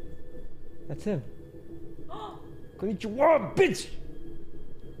 That's him. Konnichiwa, bitch!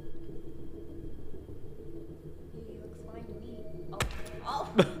 He looks fine to me. Oh.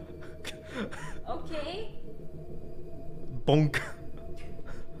 Okay. Bonk.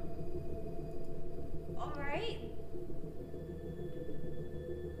 Alright.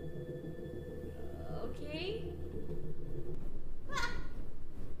 Okay.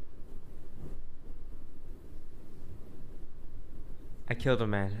 I killed a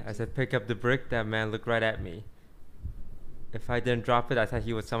man. As I picked up the brick, that man looked right at me. If I didn't drop it, I thought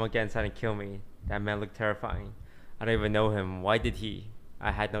he would someone get inside and kill me. That man looked terrifying. I don't even know him. Why did he?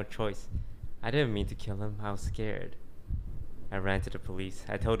 I had no choice. I didn't mean to kill him. I was scared. I ran to the police.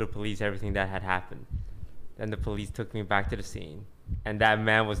 I told the police everything that had happened. Then the police took me back to the scene. And that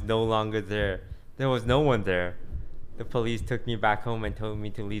man was no longer there. There was no one there. The police took me back home and told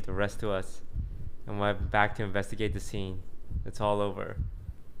me to leave the rest to us. And went back to investigate the scene. It's all over.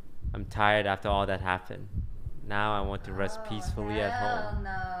 I'm tired after all that happened. Now I want to rest peacefully at home.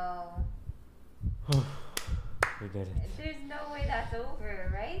 No. We did it. There's no way that's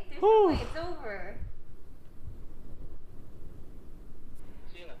over, right? There's no way it's over.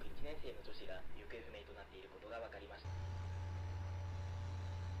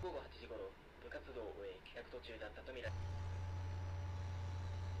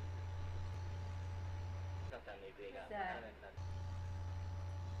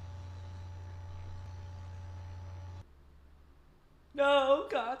 No,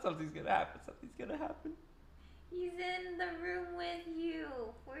 God, something's gonna happen. Something's gonna happen. He's in the room with you,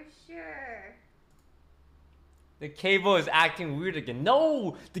 for sure. The cable is acting weird again.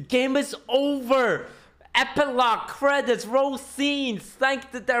 No, the game is over. Epilogue, credits, roll scenes.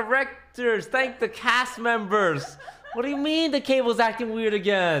 Thank the directors. Thank the cast members. What do you mean the cable's acting weird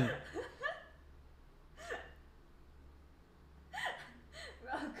again?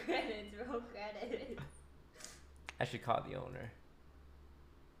 Roll credits, roll credits. I should call the owner.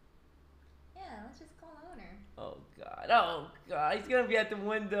 Yeah, let's just call the owner. Oh God, he's gonna be at the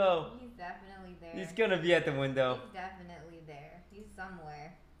window. He's definitely there. He's gonna be at the window. He's definitely there. He's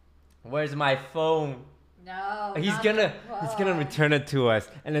somewhere. Where's my phone? No. He's gonna return it to us,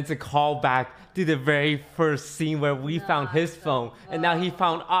 and it's a callback to the very first scene where we found his phone, and now he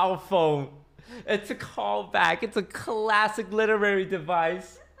found our phone. It's a callback. It's a classic literary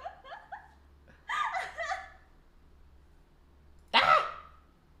device.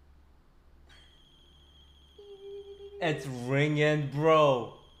 It's ringing,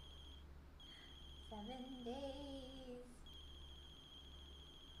 bro. 7 days.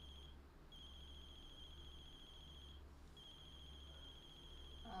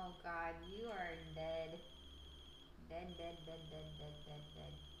 Oh God, you are dead. Dead.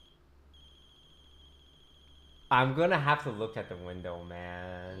 I'm gonna have to look at the window,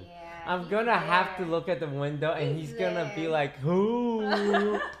 man. Yeah. I'm gonna have to look at the window, and he's gonna be like, who? He's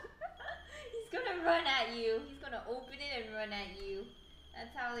gonna run at you. He's gonna open it and run at you.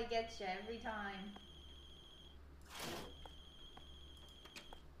 That's how he gets you every time.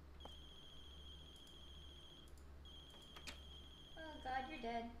 Oh God, you're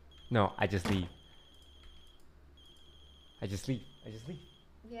dead. No, I just leave.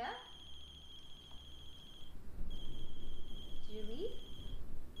 Yeah? Did you leave?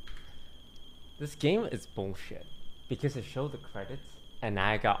 This game is bullshit. Because it showed the credits, and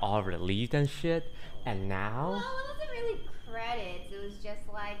I got all relieved and shit, and now... Well, it wasn't really credits. It was just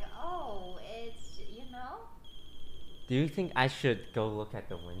like, oh, it's, you know? Do you think I should go look at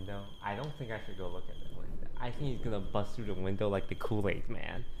the window? I don't think I should go look at the window. I think he's gonna bust through the window like the Kool-Aid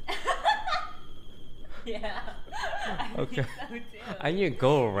man. Yeah. Okay. I think so too. I need to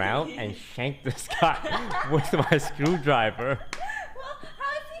go around and shank this guy with my screwdriver. Well,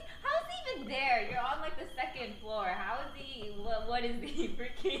 how's he even there? You're on like the second floor. How is he, what is he,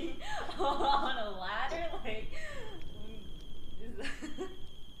 freaking on a ladder? Like,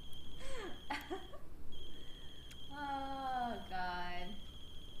 oh God.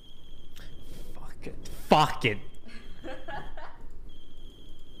 Fuck it.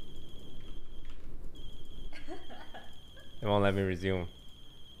 It won't let me resume.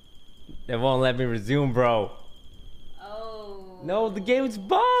 It won't let me resume, bro. Oh. No, the game's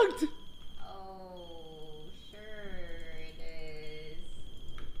bugged. Oh, sure it is.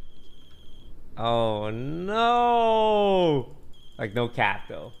 Oh no. Like no cap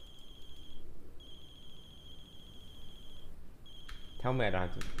though. Tell me I don't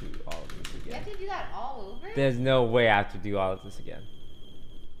have to do all of this again. You have to do that all over? There's no way I have to do all of this again.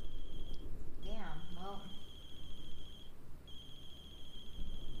 Damn, well.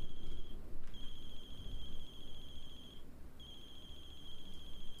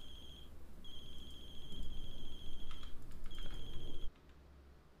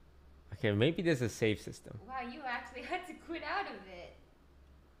 Okay, maybe there's a save system. Wow, you actually had to quit out of it.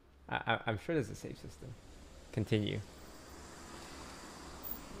 I'm sure there's a save system. Continue.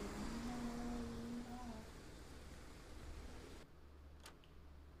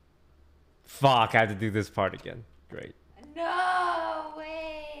 Fuck, I have to do this part again. Great. No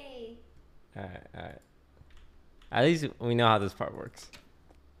way. Alright. At least we know how this part works.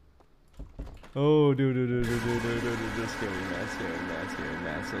 Oh, dude, that's scary, man, scary,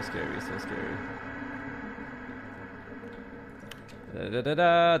 man, so scary, so scary. Give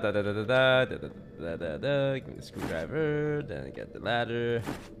me the screwdriver, then get the ladder.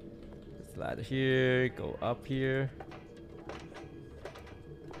 This ladder here, go up here.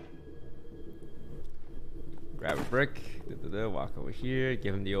 Grab a brick, walk over here,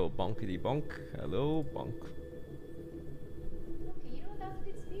 give him the old bunkity bunk. Hello, bunk. Okay, you know what? That was a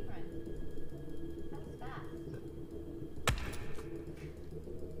good speed run. That was fast.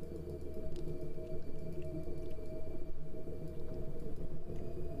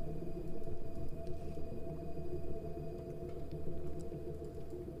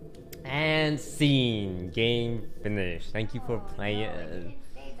 And scene. Game finished. Thank you for playing. No, it didn't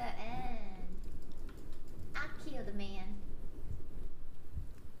say the end. I killed the man.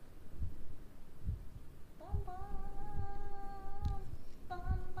 Bum, bum, bum,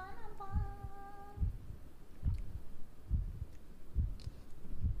 bum, bum.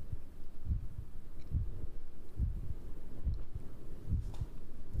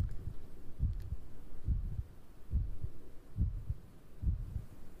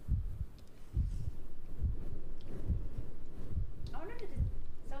 I wonder if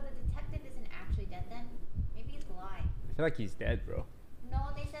so the detective isn't actually dead then? Maybe he's alive. I feel like he's dead, bro. No,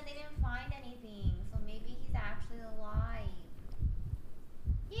 they said they didn't find anything, so maybe he's actually alive.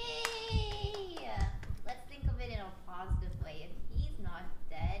 Yay! Let's think of it in a positive way. If he's not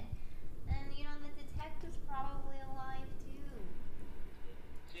dead, then you know the detective's probably alive too.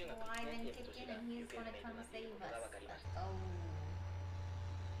 Alive and kicking, and he's gonna come save us. Let's go.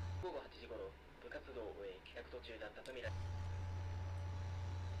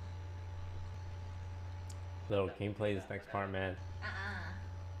 Little, can you play this next part, man?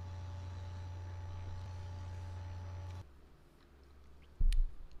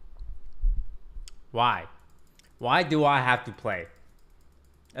 Why? Why do I have to play?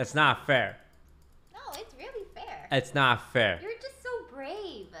 It's not fair. No, it's really fair. It's not fair. You're just so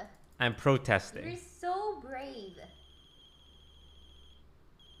brave. I'm protesting. You're so brave.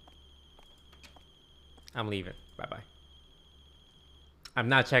 I'm leaving. Bye-bye. I'm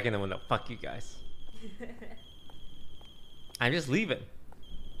not checking the window. Fuck you guys. I'm just leaving.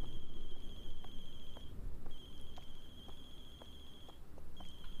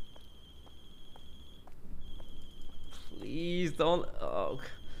 Please don't. Oh.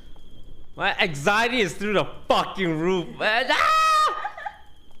 My anxiety is through the fucking roof, man. Ah!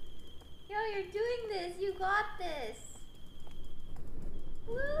 Yo, you're doing this. You got this.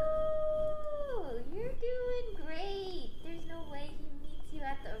 Woo! You're doing great. There's no way he meets you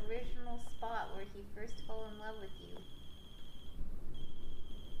at the original spot where he first fell in love with you.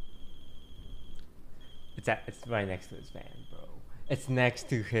 It's right next to his van, bro. It's next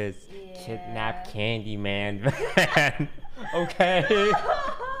to his kidnapped Candyman van. Okay.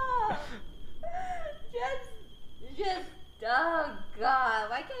 Oh God!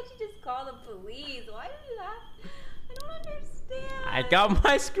 Why can't you just call the police? Why do you have? I don't understand. I got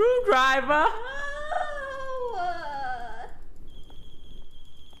my screwdriver. No.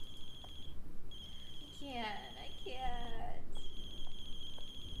 I can't.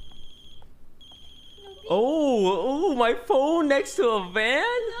 Oh, my phone next to a van? No.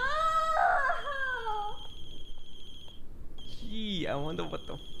 Gee, I wonder what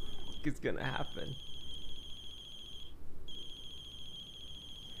the fuck is gonna happen.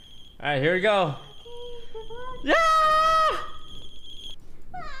 Alright, here we go. Okay, good luck. Yeah!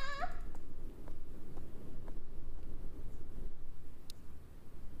 Ah.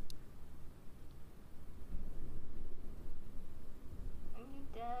 Are you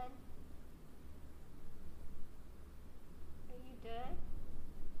dead? Are you dead?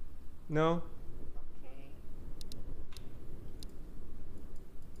 No. Okay.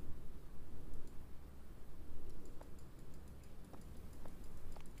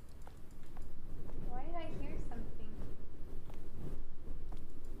 Why did I hear something?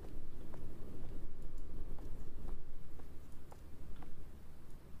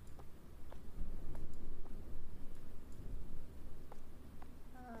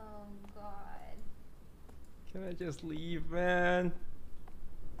 Oh God. Can I just leave, man?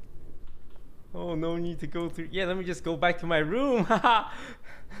 Oh, no need to go through. Yeah, let me just go back to my room. Let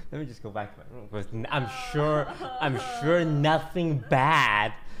me just go back to my room. 'Cause I'm sure nothing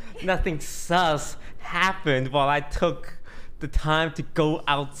bad, nothing sus happened while I took the time to go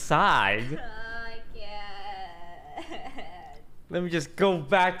outside. I can't. Let me just go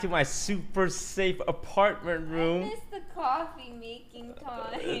back to my super safe apartment room. I miss the coffee making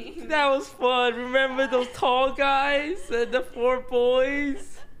time. That was fun. Remember those tall guys and the 4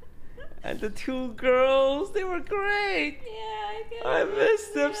 boys and the 2 girls? They were great. Yeah, I miss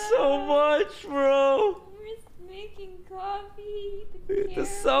them so much, bro. Making coffee. The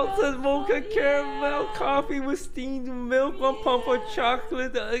salted mocha caramel coffee with steamed milk, 1 pump of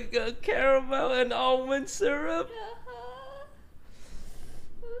chocolate, caramel, and almond syrup.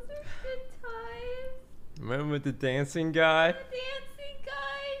 Those are good times. Remember the dancing guy? The dancing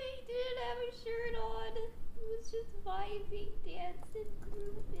guy, he didn't have a shirt on. He was just vibing, dancing,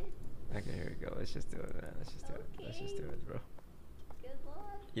 grooving. Okay, here we go. Let's just do it, man. Let's just do it. Let's just do it, bro. Good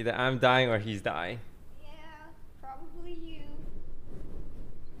luck. Either I'm dying or he's dying. Yeah, probably you.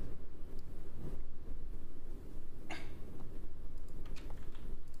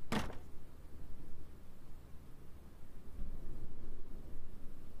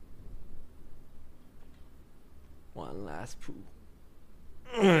 One last poo.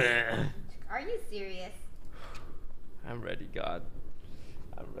 Are you serious? I'm ready, God.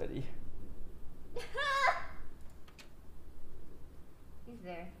 I'm ready. He's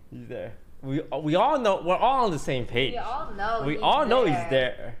there. He's there. We all know. We're all on the same page. We all know. We all know he's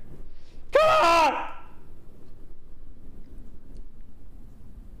there. Come on!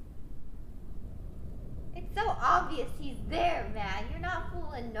 It's so obvious he's there, man. You're not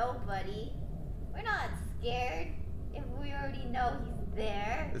fooling nobody. We're not scared if we already know he's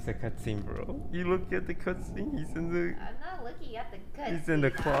there. It's a cutscene, bro. You look at the cutscene. He's in the. I'm not looking at the cutscene. He's in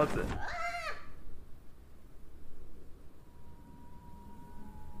the closet.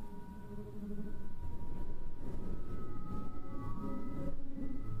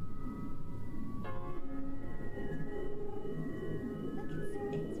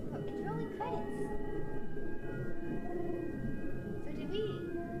 Look, it's rolling credits. So did we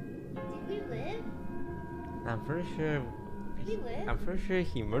live? I'm pretty sure. Did we live? I'm pretty sure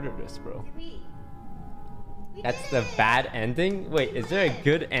he murdered us, bro. Did we That's did the it! bad ending? Wait, is there a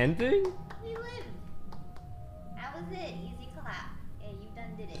good ending? We lived. That was it. Easy clap. Yeah, you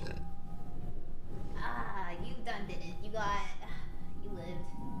done did it. You done did it. You lived.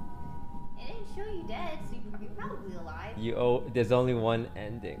 It didn't show you dead, so you're probably alive. There's only one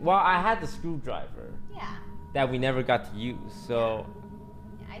ending. Well, I had the screwdriver Yeah. that we never got to use, so.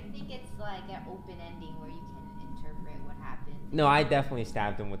 I think it's like an open ending where you can interpret what happened. No, I definitely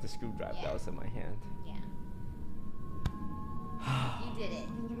stabbed him with the screwdriver Yeah. that was in my hand. Yeah. You did it.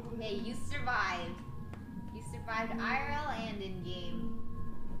 Hey, you survived. You survived IRL and in game.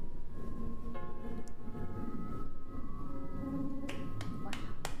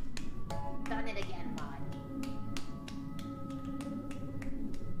 Wow. Done it again, Mod.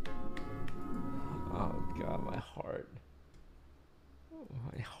 Oh god, my heart.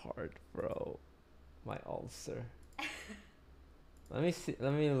 My heart, bro. My ulcer. Let me see.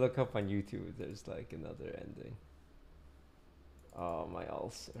 Let me look up on YouTube if there's like another ending. Oh, my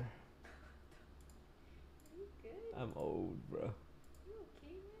ulcer. Are you good? I'm old, bro. You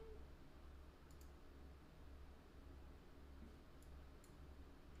okay, man?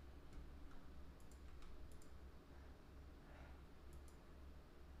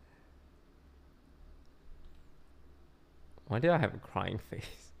 Why do I have a crying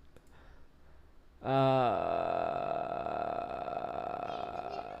face? To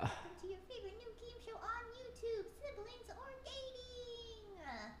your favorite new game show on YouTube, Siblings or Dating.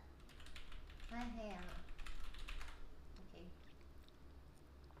 I am. Okay.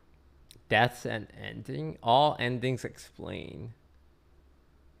 Death's an ending? All endings explained.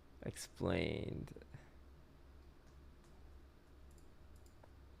 Explained.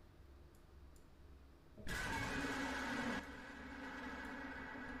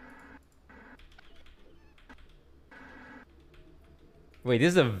 Wait,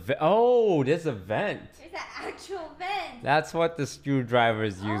 this is a oh, this is a vent. There's an actual vent. That's what the screwdriver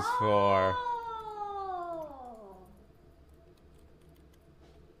is used for. Oh.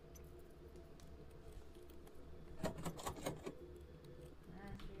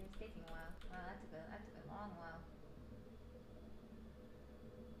 It's taking a while. Wow, that took a long while.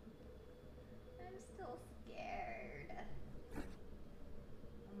 I'm still scared.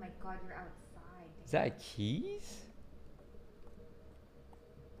 Oh my god, you're outside. Is that keys?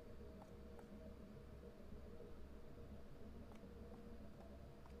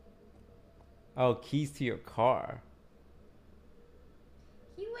 Oh, keys to your car.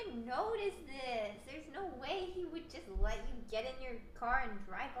 He would notice this. There's no way he would just let you get in your car and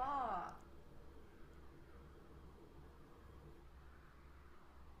drive off.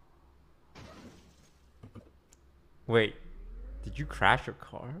 Wait, Did you crash your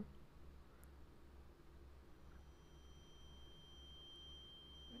car?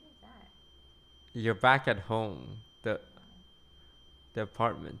 What is that? You're back at home. The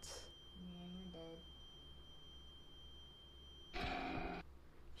apartment. Yeah, you're dead.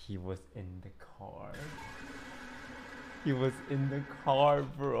 He was in the car. He was in the car,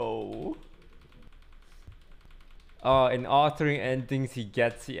 bro. Oh, in altering endings, he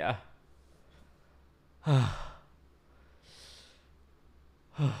gets ya.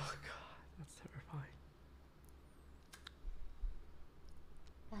 Oh god, that's terrifying.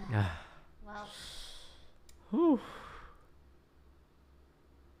 Yeah. Well. Whew.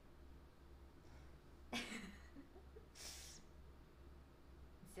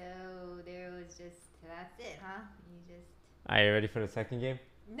 So there was just, that's it, huh? You just... Are you ready for the second game?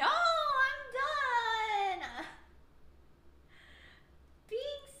 No, I'm done!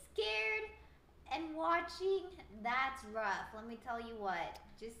 Being scared and watching, that's rough. Let me tell you what.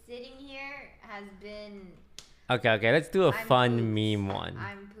 Just sitting here has been... Okay, let's do a I'm fun pooped. meme one.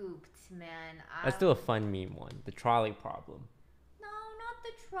 I'm pooped, man. Let's do a fun meme one. The trolley problem. No, not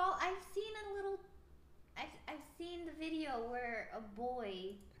the troll. I've seen a little... I've seen the video where a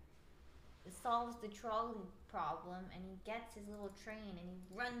boy solves the trolley problem and he gets his little train and he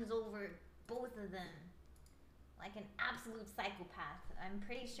runs over both of them like an absolute psychopath. I'm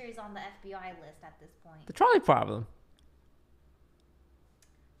pretty sure he's on the FBI list at this point. The trolley problem.